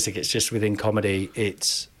 autistic. It's just within comedy,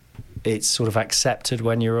 it's sort of accepted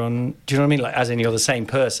when you're on. Do you know what I mean? Like, as in you're the same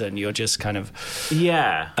person, you're just kind of.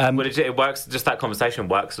 Yeah. But it works. Just that conversation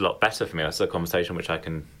works a lot better for me. That's a conversation which I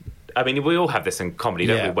can. I mean, we all have this in comedy,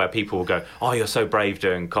 don't we? Where people will go, "Oh, you're so brave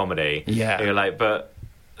doing comedy." Yeah. And you're like, but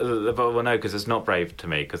well, no, because it's not brave to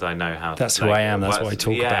me, because I know how. That's who I am. That's what I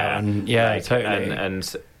talk about. And totally. And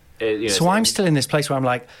so I'm still in this place where I'm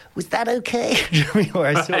like, was that okay? Where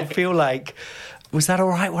I sort of feel like, was that all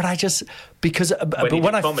right? What I just but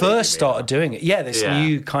when I first started doing it, this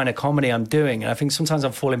new kind of comedy I'm doing, and I think sometimes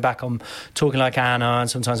I'm falling back on talking like Anna, and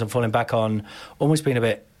sometimes I'm falling back on almost being a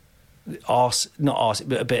bit not arse,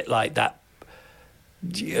 but a bit like that.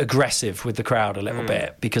 Aggressive with the crowd a little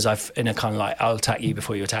bit, because I've in a kind of like I'll attack you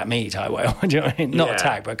before you attack me type way. Do you know what I mean? Not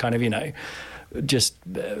attack, but kind of, you know, just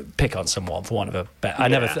pick on someone for want of a better.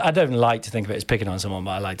 I don't like to think of it as picking on someone,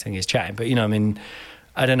 but I like to think it's chatting. But you know, I mean,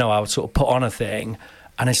 I don't know. I would sort of put on a thing,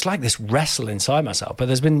 and it's like this wrestle inside myself. But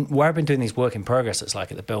there's been where I've been doing these work in progress. It's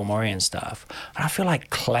like at the Bill Murray and stuff, and I feel like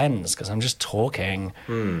cleansed because I'm just talking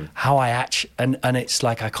how I actually, and it's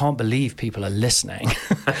like I can't believe people are listening,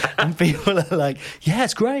 and people are like, yeah,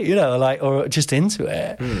 it's great, you know, like, or just into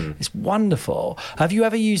it. It's wonderful. Have you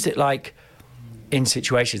ever used it like in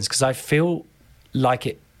situations? Because I feel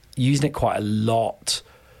like using it quite a lot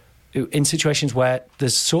in situations where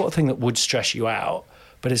there's sort of thing that would stress you out,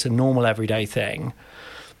 but it's a normal everyday thing,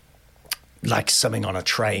 like something on a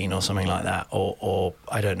train or something like that, or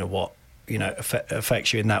I don't know what, you know,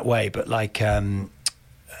 affects you in that way, but like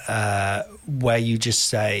where you just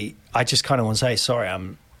say, I just kind of want to say, sorry,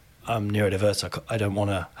 I'm neurodiverse, I don't want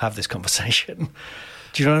to have this conversation.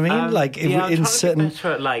 Do you know what I mean? Like in certain, to be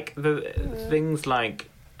better at, like the things like.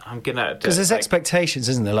 I'm gonna, because there's expectations,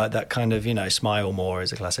 isn't there? Like that kind of, you know, smile more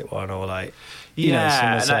is a classic one, or like, you know,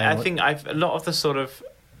 and I think a lot of the sort of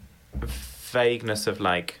vagueness of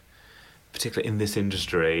like, particularly in this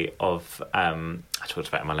industry of, I talked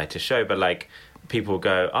about it in my latest show, but like people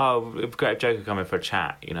go, oh, it'd be great if Joe could come in for a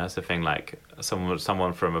chat. You know, it's the thing. Like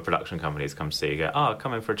someone from a production company has come to see you, go, oh,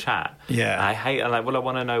 come in for a chat. Yeah, I'm like, well, I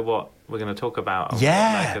want to know what we're going to talk about.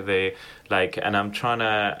 Yeah, and I'm trying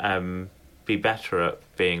to. Be better at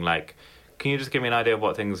being like, can you just give me an idea of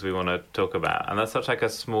what things we want to talk about? And that's such like a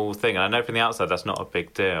small thing, and I know from the outside that's not a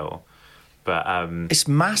big deal, but it's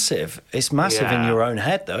massive. In your own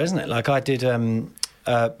head, though, isn't it? Like I did a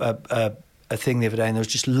thing the other day, and there was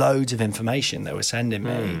just loads of information they were sending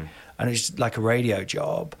me, and it was like a radio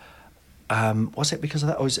job. Was it because of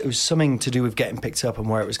that? It was something to do with getting picked up and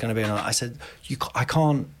where it was going to be. And I said, I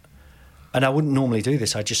can't And I wouldn't normally do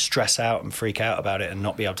this. I'd just stress out and freak out about it and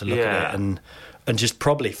not be able to look at it and just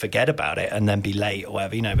probably forget about it and then be late or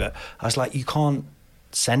whatever, But I was like, you can't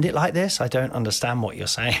send it like this. I don't understand what you're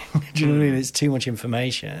saying. Do you know what I mean? It's too much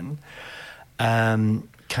information.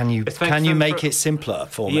 Can you make it simpler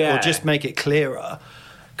for me, or just make it clearer?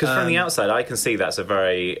 Because from the outside, I can see that's a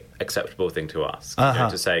very acceptable thing to ask.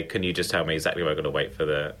 To say, can you just tell me exactly where I've got to wait for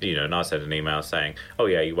the, and I sent an email saying, oh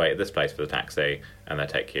yeah, you wait at this place for the taxi, and they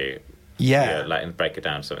take you. And break it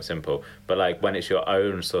down to something simple. But like when it's your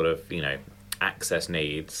own sort of, access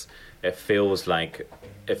needs, it feels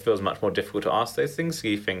much more difficult to ask those things. So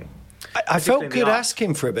you think. I felt good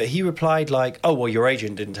asking for it, but he replied like, "Oh, well, your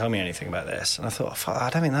agent didn't tell me anything about this," and I thought, I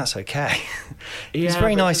don't think that's okay. He's a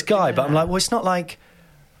very nice guy, but I'm like, well, it's not like.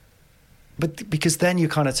 But because then you're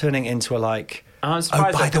kind of turning it into a like. I'm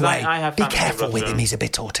surprised by the way, I have be careful with him. He's a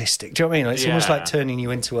bit autistic. Do you know what I mean? It's almost like turning you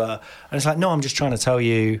into a. And it's like, no, I'm just trying to tell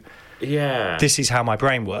you. Yeah. This is how my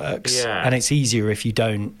brain works. Yeah. And it's easier if you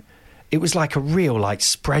don't. It was like a real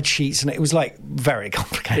spreadsheets, and it was like very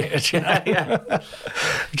complicated.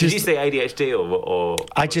 Did you say ADHD or?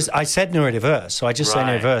 I said neurodiverse, so I just say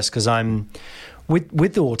neurodiverse because I'm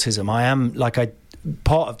with autism. I am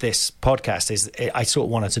part of this podcast is I sort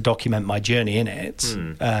of wanted to document my journey in it,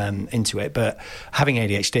 into it. But having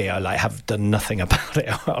ADHD, I have done nothing about it.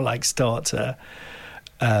 I start to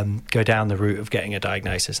go down the route of getting a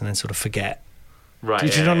diagnosis and then sort of forget. Right. Do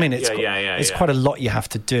you know what I mean? It's quite a lot you have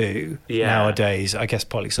to do nowadays. I guess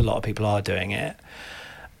probably 'cause a lot of people are doing it.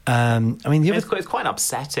 It's quite an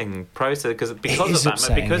upsetting process because of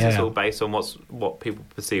that, because it's all based on what people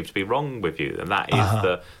perceive to be wrong with you, and that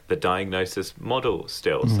is the diagnosis model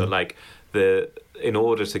still. So in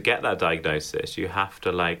order to get that diagnosis, you have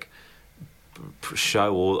to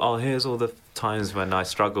show here's all the times when I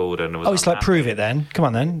struggled and was it's unhappy. Prove it then. Come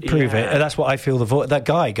on then, prove it. And that's what I feel. That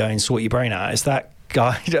guy going sort your brain out. It's that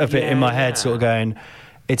guy a bit in my head, sort of going.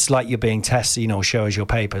 It's like you're being tested, show us your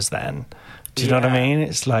papers then. Do you know what I mean?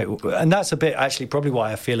 It's like, and that's a bit actually probably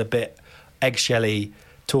why I feel a bit eggshelly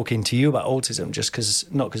talking to you about autism, just because,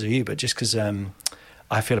 not because of you, but just because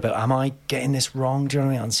I feel a bit, am I getting this wrong? Do you know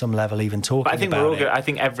what I mean? On some level, even talking about it. I think we're all good. I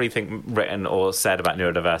think everything written or said about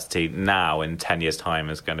neurodiversity now in 10 years' time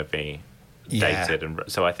is going to be dated. And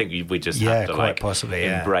so I think we just have to quite possibly,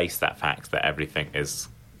 embrace that fact that everything is,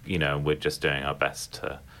 we're just doing our best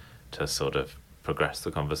to sort of progress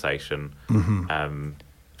the conversation.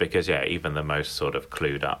 Because even the most sort of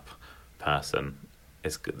clued up person,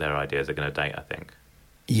 their ideas are going to date, I think.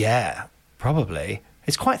 Yeah, probably.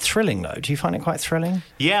 It's quite thrilling, though. Do you find it quite thrilling?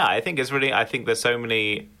 Yeah, I think it's really. I think there's so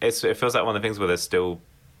many. It feels like one of the things where there's still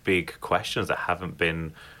big questions that haven't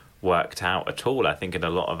been worked out at all. I think in a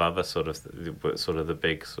lot of other sort of the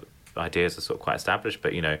big ideas are sort of quite established,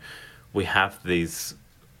 but we have these.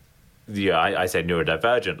 I say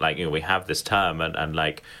neurodivergent. We have this term,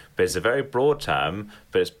 and but it's a very broad term,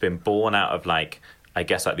 but it's been born out of I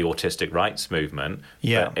guess the autistic rights movement.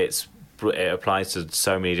 Yeah, but it applies to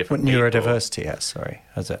so many different neurodiversity. Yes, sorry,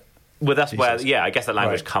 has it? Well, that's where I guess that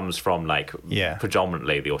language comes from.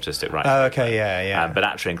 Predominantly the autistic rights. Oh, okay, yeah. But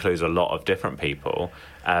actually includes a lot of different people.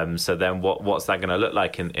 So then, what's that going to look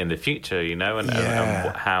like in the future? And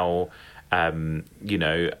how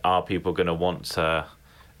are people going to want to?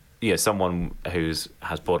 Someone has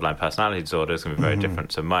borderline personality disorder is going to be very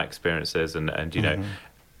different to my experiences, and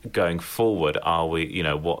going forward, are we,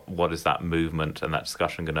 what is that movement and that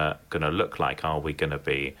discussion going to look like? Are we going to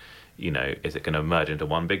be, is it going to merge into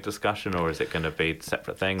one big discussion, or is it going to be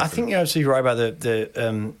separate things? I think you're absolutely right about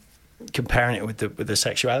the comparing it with the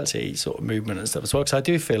sexuality sort of movement and stuff as well. Because I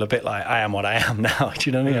do feel a bit like I am what I am now. Do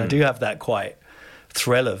you know what I mean? I do have that quite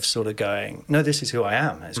thrill of sort of going, no, this is who I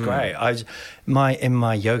am. It's great. In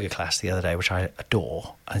my yoga class the other day, which I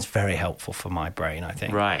adore, and it's very helpful for my brain, I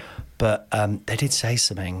think. Right. But they did say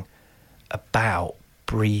something about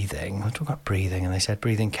breathing. I talked about breathing, and they said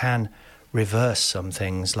breathing can reverse some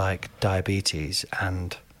things like diabetes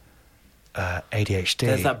and ADHD.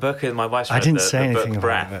 There's that book in my wife's. I didn't say anything about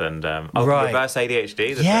Breath it. And reverse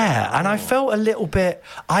ADHD. And I felt a little bit.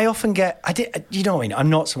 I often get. You know what I mean? I'm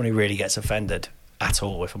not someone who really gets offended at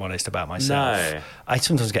all, if I'm honest about myself. No. I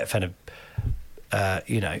sometimes get offended,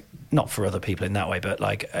 not for other people in that way, but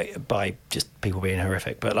by just people being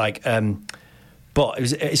horrific. But but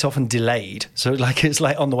it's often delayed. So it's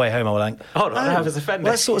on the way home, I'm like, I was offended.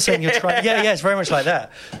 Well, that's sort of saying you're trying. Yeah, it's very much like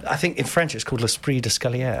that. I think in French it's called l'esprit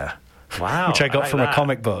d'escalier. Wow. Which I got from a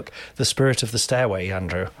comic book, The Spirit of the Stairway,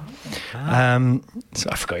 Andrew. So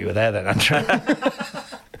I forgot you were there then, Andrew.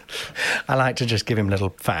 I like to just give him little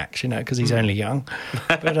facts, because he's only young.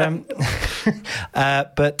 But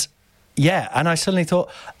Yeah, and I suddenly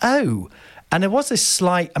thought, oh, and there was this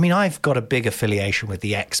slight, I mean, I've got a big affiliation with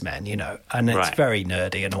the X-Men, you know, and it's very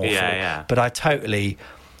nerdy and awful. Yeah. But I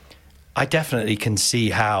definitely can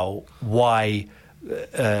see why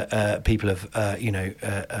people of,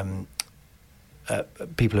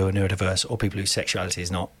 people who are neurodiverse or people whose sexuality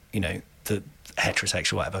is not, you know, the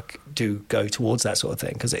heterosexual, whatever, do go towards that sort of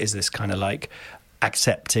thing, because it is this kind of like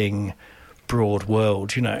accepting broad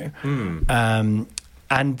world, you know.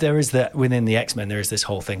 And there is that within the X-Men, there is this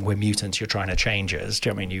whole thing, we're mutants, you're trying to change us. Do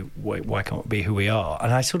you know what I mean? Why can't we be who we are?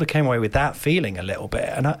 And I sort of came away with that feeling a little bit.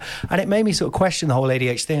 And it made me sort of question the whole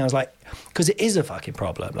ADHD thing. I was like, because it is a fucking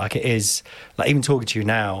problem. Like, it is, like, even talking to you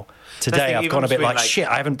now, today, I've gone a bit like, shit,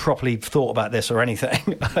 I haven't properly thought about this or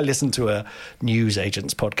anything. I listened to a news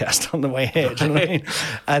agent's podcast on the way here. Do you know what I mean?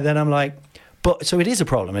 And then I'm like, so it is a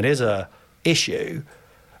problem. It is a issue.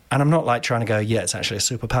 And I'm not like trying to go, yeah, it's actually a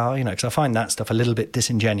superpower, you know, because I find that stuff a little bit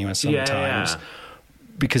disingenuous sometimes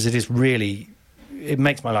because it is really, it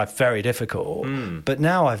makes my life very difficult. But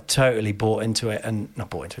now I've totally bought into it, and not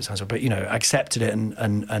bought into it, but, you know, accepted it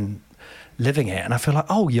and living it. And I feel like,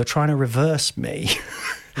 oh, you're trying to reverse me.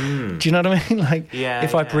 Do you know what I mean? Like,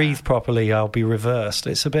 if I breathe properly, I'll be reversed.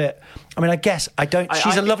 It's a bit, I mean, I guess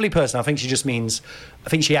she's a lovely person. I think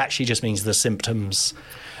she actually just means the symptoms,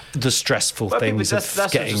 the stressful things that's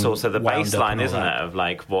getting just also the baseline, isn't that. it, of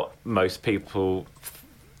like what most people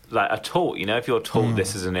like are taught. You know, if you're taught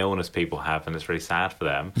this is an illness people have and it's really sad for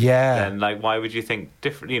them, then like why would you think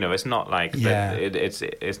different? You know, it's not like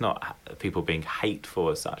it's not people being hateful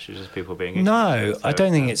as such. It's just people being no. I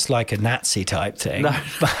don't think it's like a Nazi type thing. No,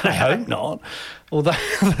 I hope not. Although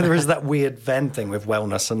there is that weird Venn thing with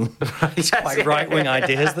wellness and it's quite right-wing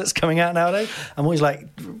ideas that's coming out nowadays. I'm always like,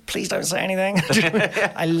 please don't say anything.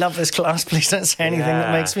 I love this class. Please don't say anything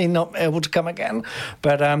that makes me not able to come again.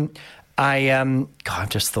 But I've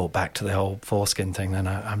just thought back to the whole foreskin thing. Then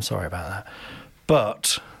I'm sorry about that.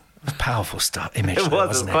 But it was powerful stuff. Image,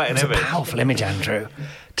 wasn't it? It was a powerful image, Andrew.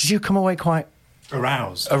 Did you come away quite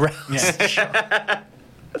aroused? Yeah.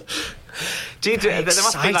 There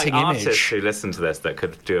must be like artists who listen to this that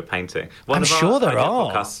could do a painting. I'm sure there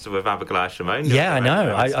are. Podcast with Abigail Shimon. Yeah, I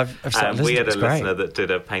know. I've started listening. We had a listener that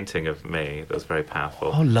did a painting of me that was very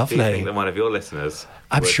powerful. Oh, lovely. Do you think that one of your listeners?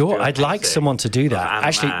 I'm sure. I'd like someone to do that.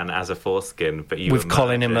 Actually, as a foreskin, but you with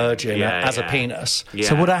Colin emerging as a penis. Yeah.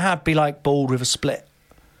 So would I be like bald with a split,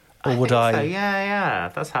 or would I? So.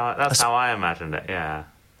 Yeah. That's how I imagined it. Yeah.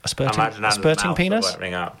 A spurting penis.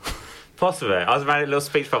 Up. Possibly. I was writing a little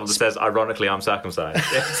speech bubble that says, ironically, I'm circumcised.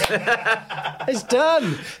 It's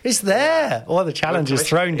done. It's there. All the challenge is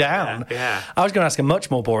thrown down. Yeah. I was going to ask a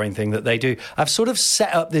much more boring thing that they do. I've sort of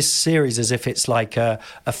set up this series as if it's like a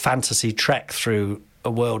fantasy trek through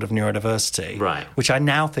a world of neurodiversity, right? Which I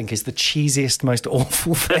now think is the cheesiest, most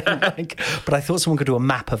awful thing. But I thought someone could do a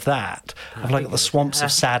map of that, of like the swamps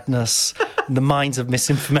of sadness, and the mines of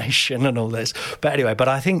misinformation, and all this. But anyway,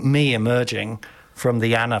 I think me emerging from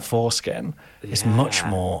the Anna foreskin is much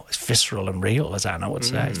more visceral and real, as Anna would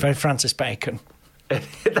say. It's very Francis Bacon.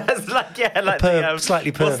 That's like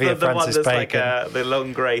slightly pervy Francis Bacon. Like the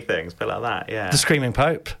long grey things, but like that. Yeah. The Screaming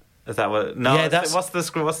Pope. Is that what? No. Yeah, what's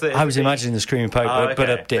the? I was imagining the Screaming Pope, but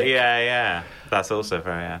up dick. Yeah. That's also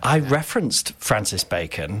very. I referenced Francis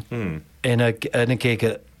Bacon in a gig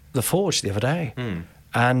at the Forge the other day,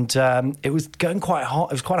 and it was going quite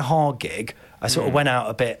hard. It was quite a hard gig. I sort of went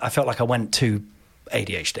out a bit. I felt like I went too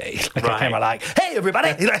ADHD. Like I came out like, hey everybody!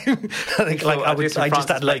 I think like I just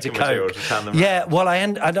had loads of coke. Yeah, well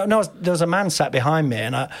I don't know. There was a man sat behind me,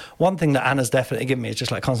 and one thing that Anna's definitely given me is just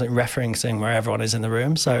like constantly referencing where everyone is in the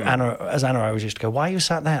room. So Anna, I always used to go, why are you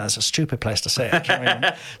sat there? That's a stupid place to sit. Do you know what I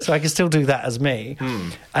mean? So I can still do that as me.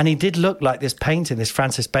 And he did look like this painting, this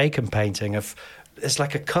Francis Bacon painting of it's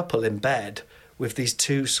like a couple in bed with these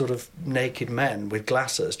two sort of naked men with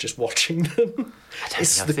glasses just watching them.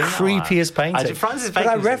 It's the creepiest painting. Francis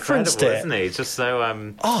Bacon's referenced it, isn't he? It's just so.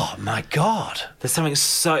 Oh my God! There's something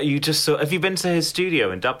so you just saw. Have you been to his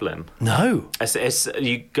studio in Dublin? No. I've been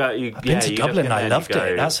to Dublin. And I loved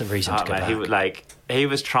it. That's a reason to go back. He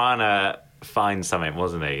was trying to find something,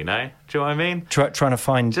 wasn't he? You know? Do you know what I mean? Trying to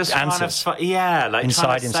find answers. Inside trying to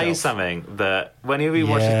himself. Say something that whenever you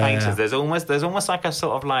watch his paintings, there's almost like a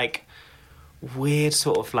sort of like weird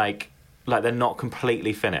sort of like they're not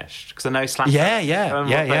completely finished, because I know Slam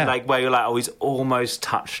yeah. like where you're like, oh, he's almost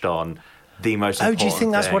touched on the most Oh, important do you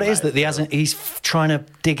think that's thing. what it is? Like, That he's trying to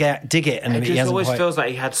dig it, and it he just hasn't always quite... feels like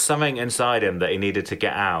he had something inside him that he needed to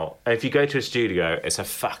get out. And if you go to a studio, it's a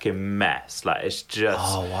fucking mess. Like, it's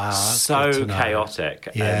just that's so good to know. chaotic.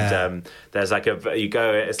 Yeah. And there's like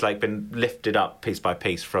it's like been lifted up piece by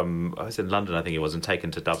piece from, I was in London, I think it was, and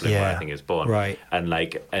taken to Dublin, where I think he was born. Right. And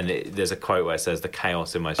there's a quote where it says, the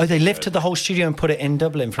chaos in my Oh, studio. they lifted the whole studio and put it in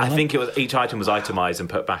Dublin from I think it was, each item was itemised and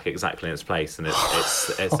put back exactly in its place, and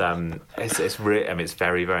it's really, I mean, it's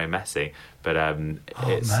very, very messy, but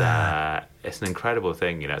it's an incredible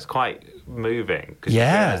thing. It's quite moving because you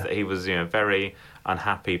realise that he was a very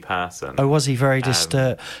unhappy person. Oh, was he very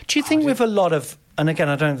disturbed? Do you think with a lot of, and again,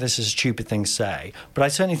 I don't know if this is a stupid thing to say, but I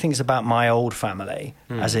certainly think it's about my old family,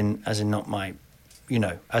 as in not my,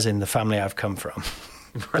 as in the family I've come from.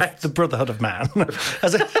 Right. The brotherhood of man.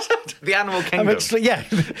 The animal kingdom.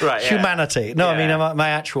 Right, humanity. No, I mean, my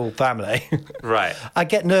actual family. Right. I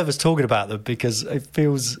get nervous talking about them because it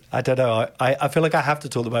feels, I don't know, I feel like I have to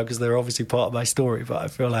talk about them because they're obviously part of my story, but I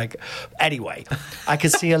feel like, anyway, I can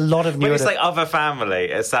see a lot of... When you say other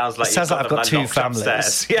family, it sounds like I've got two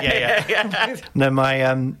families. Yeah. No,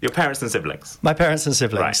 your parents and siblings. My parents and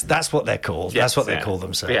siblings. Right. That's what they're called. Yes, that's what they call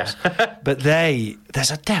themselves. Yeah. But there's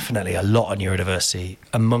definitely a lot of neurodiversity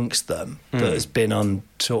amongst them that has been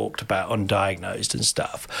talked about, undiagnosed and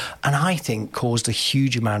stuff, and I think caused a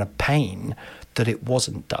huge amount of pain that it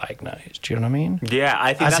wasn't diagnosed. Do you know what I mean? Yeah,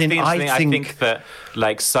 I think that's the interesting thing. I think that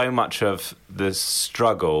like so much of the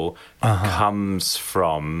struggle comes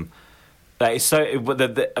from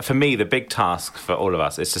for me, the big task for all of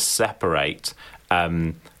us is to separate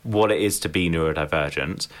what it is to be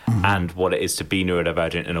neurodivergent and what it is to be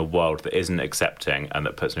neurodivergent in a world that isn't accepting and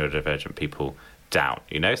that puts neurodivergent people down.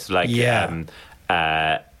 So like you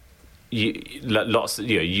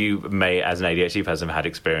may, as an ADHD person, have had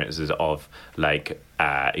experiences of like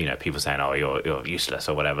people saying, "Oh, you're useless"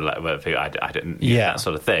 or whatever. Like, I didn't, that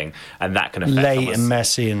sort of thing, and that can affect late and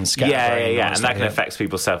messy and scatterbrained. and that can affect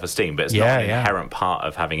people's self-esteem. But it's not an inherent part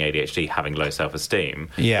of having ADHD, having low self-esteem.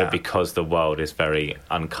 But because the world is very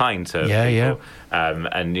unkind to people,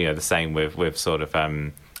 and the same with sort of, I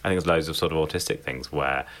think there's loads of sort of autistic things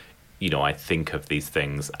where, I think of these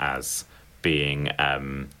things as being.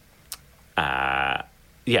 As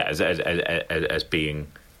being,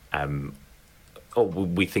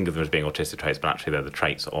 we think of them as being autistic traits, but actually they're the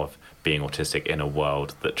traits of being autistic in a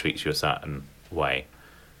world that treats you a certain way.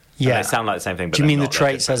 Yeah, and they sound like the same thing. But do you mean the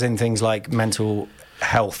traits, as in things like mental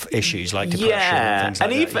health issues, like depression, and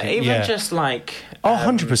things like that? Even just like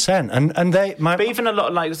 100%, and they. But even a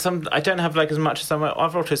lot like some. I don't have like as much as some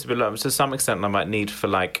other autistic people. To some extent, I might need for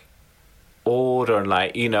like. Order and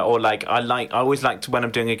or like I always like to, when I'm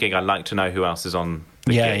doing a gig, I like to know who else is on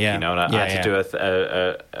the gig. And I had to do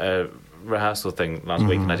a rehearsal thing last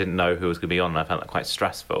week, and I didn't know who was going to be on, and I found that quite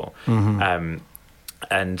stressful. But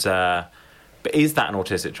is that an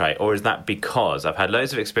autistic trait, or is that because I've had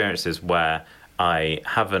loads of experiences where I've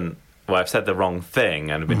said the wrong thing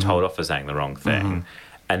and have been told off for saying the wrong thing?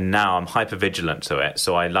 And now I'm hyper-vigilant to it,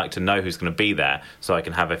 so I like to know who's going to be there, so I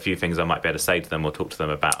can have a few things I might be able to say to them or talk to them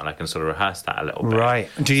about, and I can sort of rehearse that a little bit. Right.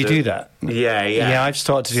 Do you do that? Yeah. Yeah, I've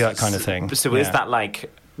started to do that kind of thing. So is that like...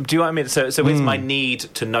 Do you know what I mean? So is my need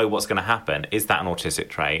to know what's going to happen, is that an autistic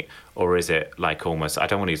trait, or is it like almost... I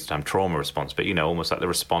don't want to use the term trauma response, but, almost like the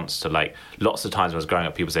response to like... Lots of times when I was growing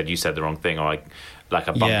up, people said, you said the wrong thing, or I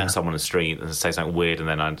bump into someone on the street and say something weird, and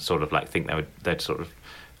then I'd sort of like think they'd sort of...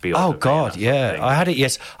 Oh God, yeah. I had it.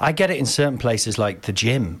 Yes, I get it in certain places like the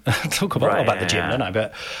gym. I talk about the gym, don't I?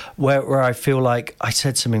 But where I feel like I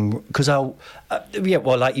said something because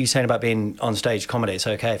like you saying about being on stage comedy, it's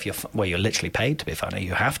okay if you're literally paid to be funny.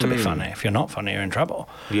 You have to be funny. If you're not funny, you're in trouble.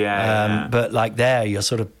 But like there, you're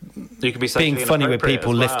sort of you can be being funny with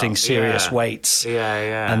people lifting serious weights.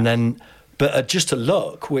 And then, but just a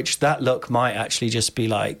look, which that look might actually just be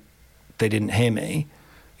like they didn't hear me.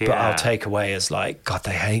 But I'll take away as like, God,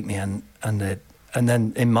 they hate me, and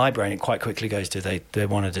then in my brain it quite quickly goes to they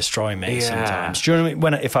want to destroy me sometimes. Do you know what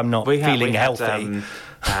I mean? If I'm not feeling healthy.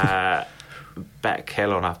 Beck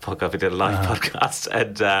Hill on our podcast, we did a live podcast,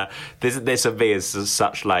 and this of me is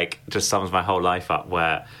such like just sums my whole life up.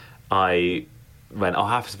 Where I went, I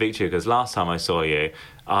have to speak to you because last time I saw you.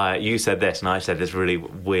 You said this, and I said this really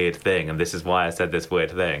weird thing, and this is why I said this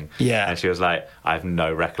weird thing. Yeah. And she was like, I have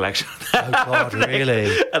no recollection of that. Oh, God,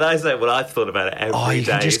 really? And I said, well, I've thought about it every day. You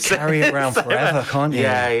can just carry it around forever, can't you?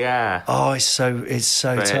 Yeah. Oh, it's so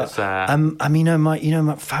tough.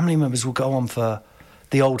 My family members will go on for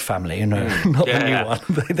the old family, not the new one.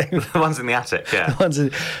 The ones in the attic,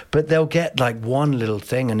 but they'll get like one little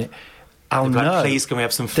thing, and Oh, They'd be no. like, please, can we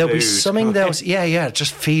have some food? There'll be something else. Yeah,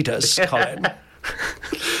 just feed us, Colin.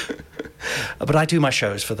 But I do my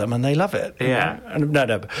shows for them and they love it. Yeah.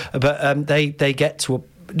 No. But they get to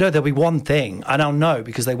there'll be one thing, and I'll know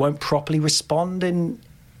because they won't properly respond in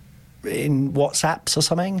WhatsApps or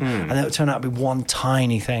something, and it'll turn out to be one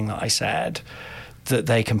tiny thing that I said that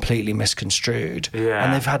they completely misconstrued. Yeah.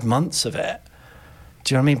 And they've had months of it.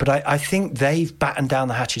 Do you know what I mean? But I think they've battened down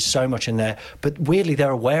the hatches so much in there. But weirdly, they're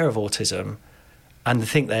aware of autism, and they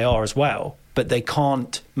think they are as well. But they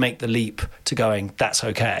can't make the leap to going, that's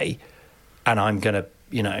okay, and I'm going to,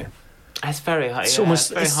 It's very hard. It's yeah,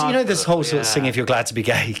 almost, it's very hard this whole sort of sing if you're glad to be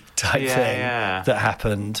gay type thing yeah. that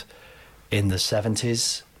happened in the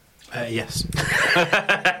 70s. Yes.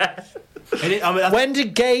 When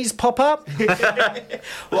did gays pop up?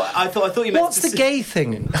 Well, I thought you meant... What's the gay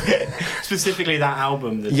thing? Specifically that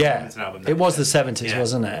album. The album. It was the 70s,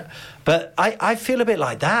 wasn't it? But I feel a bit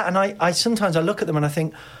like that, and I sometimes I look at them and I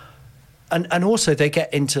think... And also they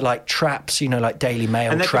get into like traps, like Daily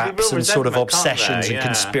Mail traps and sort of obsessions and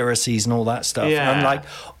conspiracies and all that stuff. Yeah. And I'm like,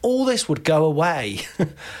 all this would go away.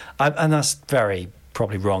 And that's very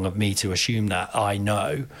probably wrong of me to assume that, I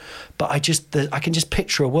know. But I can just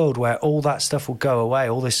picture a world where all that stuff will go away,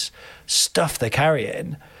 all this stuff they're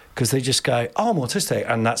carrying, because they just go, oh, I'm autistic,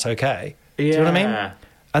 and that's okay. Do you know what I mean?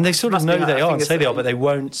 And they sort of know they are and say they are, but they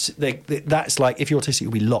won't. That's like, if you're autistic,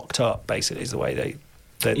 you'll be locked up, basically, is the way they...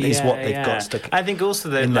 That is what they've got stuck. I think also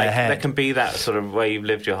that there can be that sort of way you've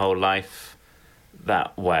lived your whole life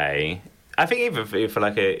that way. I think even for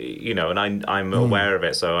like and I'm aware of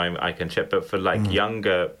it, so I can chip. But for like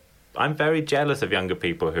younger, I'm very jealous of younger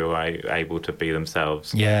people who are able to be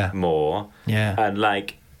themselves more. Yeah, and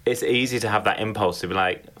like it's easy to have that impulse to be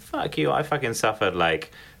like, fuck you, I fucking suffered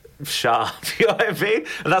like. Sharp, you know what I mean?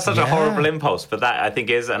 And that's such a horrible impulse, but that I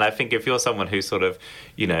think is, and I think if you're someone who sort of,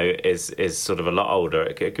 is sort of a lot older,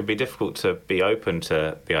 it could be difficult to be open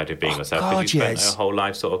to the idea of being yourself because you spent your whole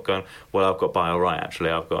life sort of going, well, I've got bi all right,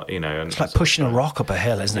 actually, I've got, and it's like pushing a rock up a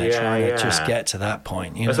hill, isn't it? Trying to just get to that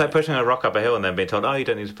point. It's like pushing a rock up a hill and then being told, oh, you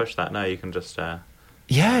don't need to push that. No, you can just.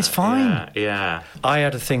 Yeah, it's fine. Yeah. I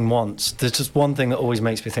had a thing once. There's just one thing that always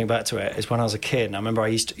makes me think back to it is when I was a kid. And I remember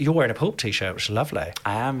you're wearing a Pulp t-shirt, which is lovely.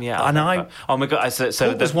 I am, yeah. And oh my God.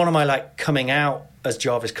 Pulp was one of my coming out as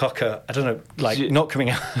Jarvis Cocker. I don't know, not coming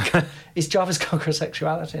out. Is Jarvis Cocker a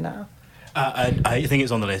sexuality now? I think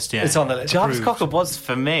it's on the list, yeah. It's on the list. Jarvis Cocker was,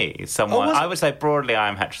 for me, someone... I would say broadly I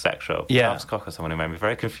am heterosexual. Yeah. Jarvis Cocker is someone who made me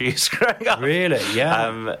very confused growing up. Really?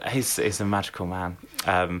 Yeah. He's a magical man.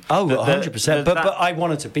 100%. But I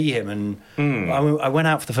wanted to be him, and I went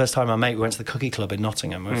out for the first time with my mate. We went to the Cookie Club in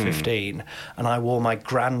Nottingham. We were 15, and I wore my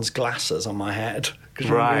grand's glasses on my head. Because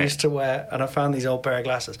we used to wear... And I found these old pair of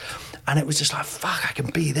glasses. And it was just like, fuck, I can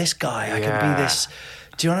be this guy. I can be this...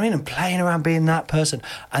 Do you know what I mean? And playing around being that person.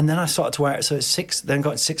 And then I started to wear it. So then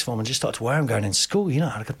got in sixth form and just started to wear them going in school.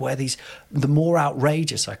 I could wear these, the more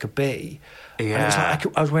outrageous I could be. Yeah. And it was like,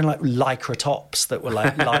 I was wearing Lycra tops that were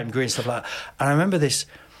lime green, stuff like that. And I remember this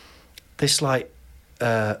they're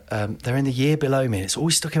in the year below me. And it's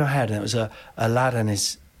always stuck in my head. And it was a lad and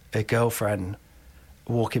his girlfriend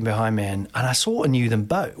walking behind me, and I sort of knew them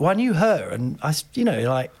both. Well, I knew her, and I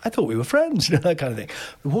thought we were friends, that kind of thing.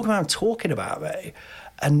 We were walking around talking about me,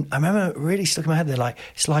 and I remember it really stuck in my head. They're like,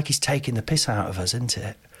 it's like he's taking the piss out of us, isn't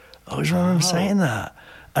it? I always remember saying that,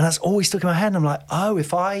 and that's always stuck in my head. And I'm like, oh,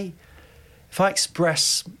 if I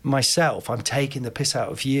express myself, I'm taking the piss out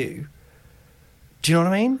of you. Do you know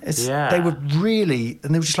what I mean? They were really,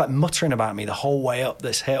 and they were just muttering about me the whole way up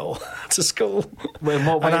this hill to school. Well, in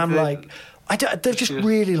what way? And I'm like. They're just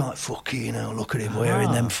really fucking, look at him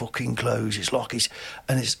wearing them fucking clothes. It's like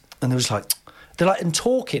and there was they're and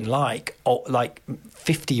talking like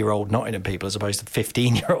 50-year-old Nottingham people as opposed to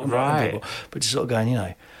 15-year-old Nottingham people, but just sort of going,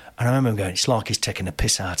 And I remember him going, it's like he's taking the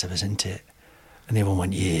piss out of us, isn't it? And the other one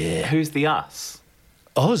went, yeah. Who's the us?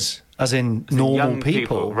 Us, as in normal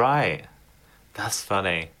people. Right. That's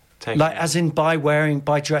funny. As in by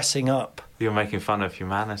dressing up. You're making fun of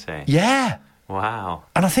humanity. Yeah. Wow.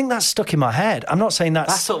 And I think that's stuck in my head. I'm not saying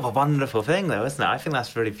that's sort of a wonderful thing, though, isn't it? I think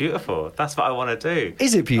that's really beautiful. That's what I want to do.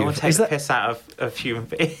 Is it beautiful? I want to take the piss out of human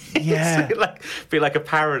beings. Yeah. Be like a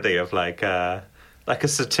parody of like a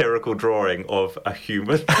satirical drawing of a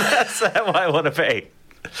human. That's what I want to be.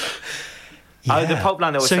 Yeah. The Pulp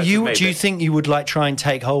line always do you think you would try and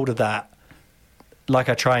take hold of that, like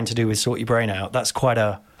I'm trying to do with Sort Your Brain Out? That's quite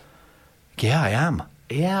a... Yeah, I am.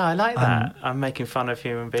 Yeah, I like that. I'm making fun of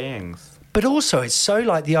human beings. But also, it's so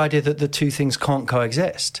the idea that the two things can't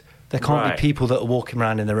coexist. There can't be people that are walking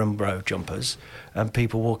around in their Umbro jumpers and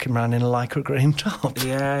people walking around in a Lycra green top.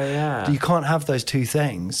 Yeah. You can't have those two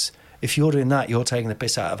things if you're doing that, you're taking the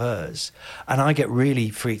piss out of hers. And I get really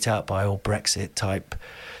freaked out by all Brexit type,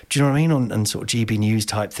 do you know what I mean, and sort of GB News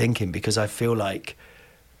type thinking, because I feel like,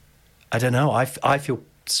 I don't know, I feel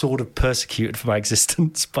sort of persecuted for my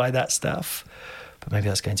existence by that stuff. But maybe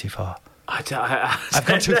that's going too far. I've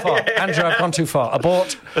gone too far. Andrew, I've gone too far.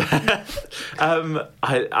 Abort. I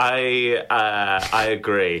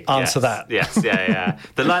agree. Answer that. Yes, yeah.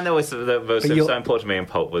 The line that was so important to me in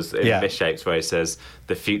Pulp was in Misshapes, where he says,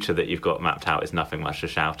 the future that you've got mapped out is nothing much to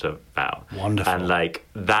shout about. Wonderful. And, like,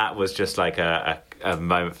 that was just, like, a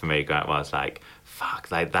moment for me where I was like, fuck,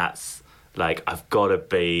 like, that's... Like, I've got to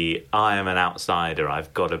be... I am an outsider.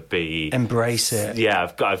 I've got to be... Embrace it. Yeah,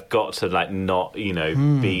 I've got to, like, not, you know,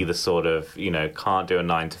 be the sort of, you know, can't do a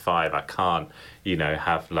 9 to 5. I can't, you know,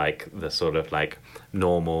 have, like, the sort of, like,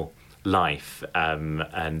 normal life. I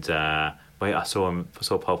saw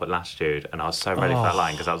Pulp at Latitude, and I was so ready for that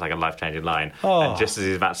line, because that was, like, a life-changing line. And just as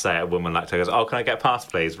he's about to say it, a woman, like, goes, "Oh, can I get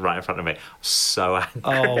past, please?" right in front of me. I was so angry.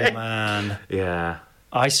 Oh, man. Yeah.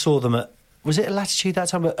 I saw them at... Was it a Latitude that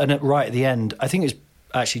time? And right at the end, I think it was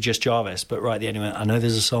actually just Jarvis, but right at the end he went, "I know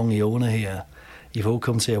there's a song you all want to hear. You've all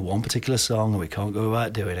come to hear one particular song and we can't go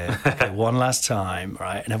about doing it. Okay, one last time,"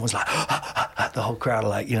 right? And everyone's like, the whole crowd are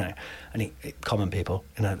like, you know, and common people,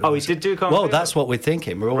 you know. Oh, he did do common people? Well, that's what we're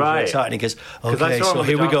thinking. We're all really excited. And he goes, "Okay, so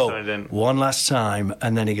here we go. One last time."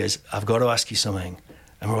 And then he goes, "I've got to ask you something."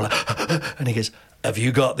 And we're all like, and he goes, "Have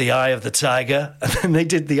you got the eye of the tiger?" And then they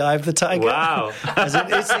did the eye of the tiger. Wow. As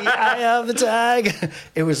in, it's the eye of the tiger.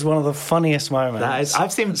 It was one of the funniest moments.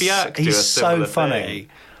 I've seen Björk do a similar thing.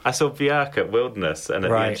 I saw Björk at Wilderness, and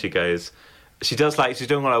at the end she goes... She does, like, she's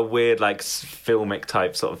doing all a weird, like, filmic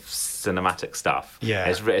type sort of cinematic stuff. Yeah.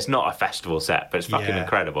 It's not a festival set, but it's fucking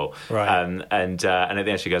incredible. Right. And at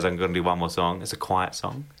the end she goes, "I'm going to do one more song. It's a quiet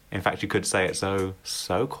song. In fact, you could say it's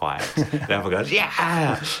so quiet." And everyone goes,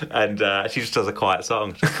 "Yeah!" And she just does a quiet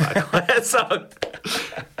song. Just like a quiet song.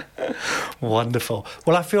 Wonderful.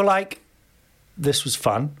 Well, I feel like this was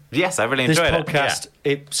fun. Yes, I really enjoyed it. This podcast,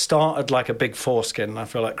 it started like a big foreskin, and I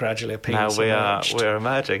feel like gradually a penis emerged. We're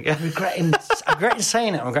emerging. I'm regretting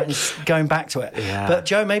saying it. I'm regretting going back to it. Yeah. But,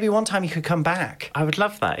 Joe, maybe one time you could come back. I would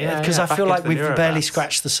love that, yeah. Because I feel like we've barely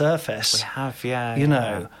scratched the surface. We have, yeah. You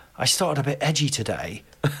know, I started a bit edgy today.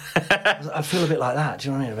 I feel a bit like that, do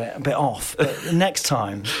you know what I mean? A bit off. But next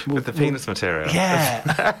time... With the penis material.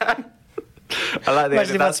 Yeah. I like the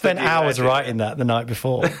Imagine if I'd spent hours writing that the night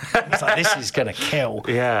before. It's like, this is going to kill.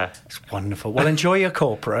 Yeah. It's wonderful. Well, enjoy your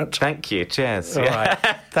corporate. Thank you. Cheers. All right.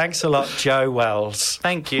 Thanks a lot, Joe Wells.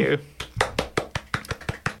 Thank you.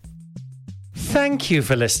 Thank you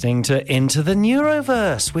for listening to Into the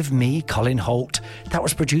Neuroverse with me, Colin Holt. That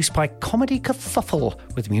was produced by Comedy Kerfuffle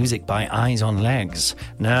with music by Eyes on Legs.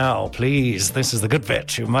 Now, please, this is the good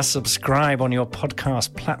bit. You must subscribe on your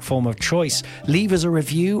podcast platform of choice, leave us a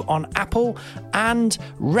review on Apple, and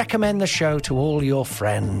recommend the show to all your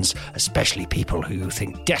friends, especially people who you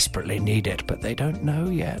think desperately need it, but they don't know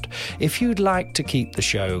yet. If you'd like to keep the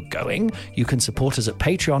show going, you can support us at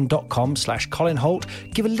patreon.com/Colin Holt.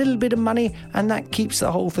 Give a little bit of money, and that keeps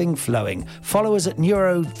the whole thing flowing. Follow us at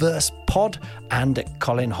Neuroverse Pod and at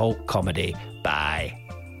Colin Holt Comedy. Bye.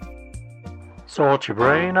 Sort your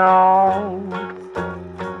brain out,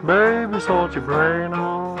 baby, sort your brain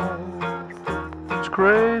out. It's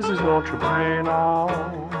crazy, sort your brain out,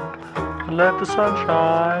 and let the sun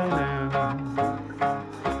shine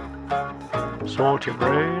in. Sort your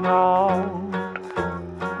brain out,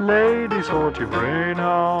 lady, sort your brain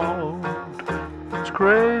out. It's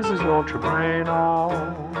crazy, sort your brain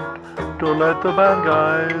out. Don't let the bad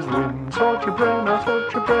guys win. Sort your brain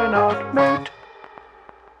out, mate.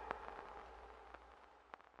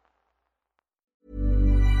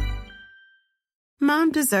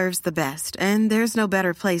 Mom deserves the best, and there's no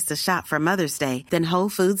better place to shop for Mother's Day than Whole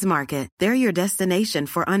Foods Market. They're your destination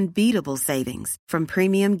for unbeatable savings, from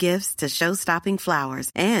premium gifts to show-stopping flowers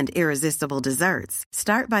and irresistible desserts.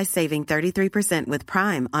 Start by saving 33% with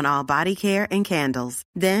Prime on all body care and candles.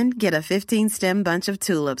 Then get a 15-stem bunch of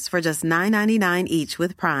tulips for just $9.99 each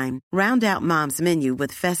with Prime. Round out Mom's menu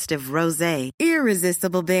with festive rosé,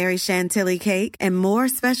 irresistible berry chantilly cake, and more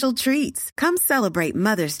special treats. Come celebrate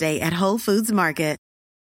Mother's Day at Whole Foods Market.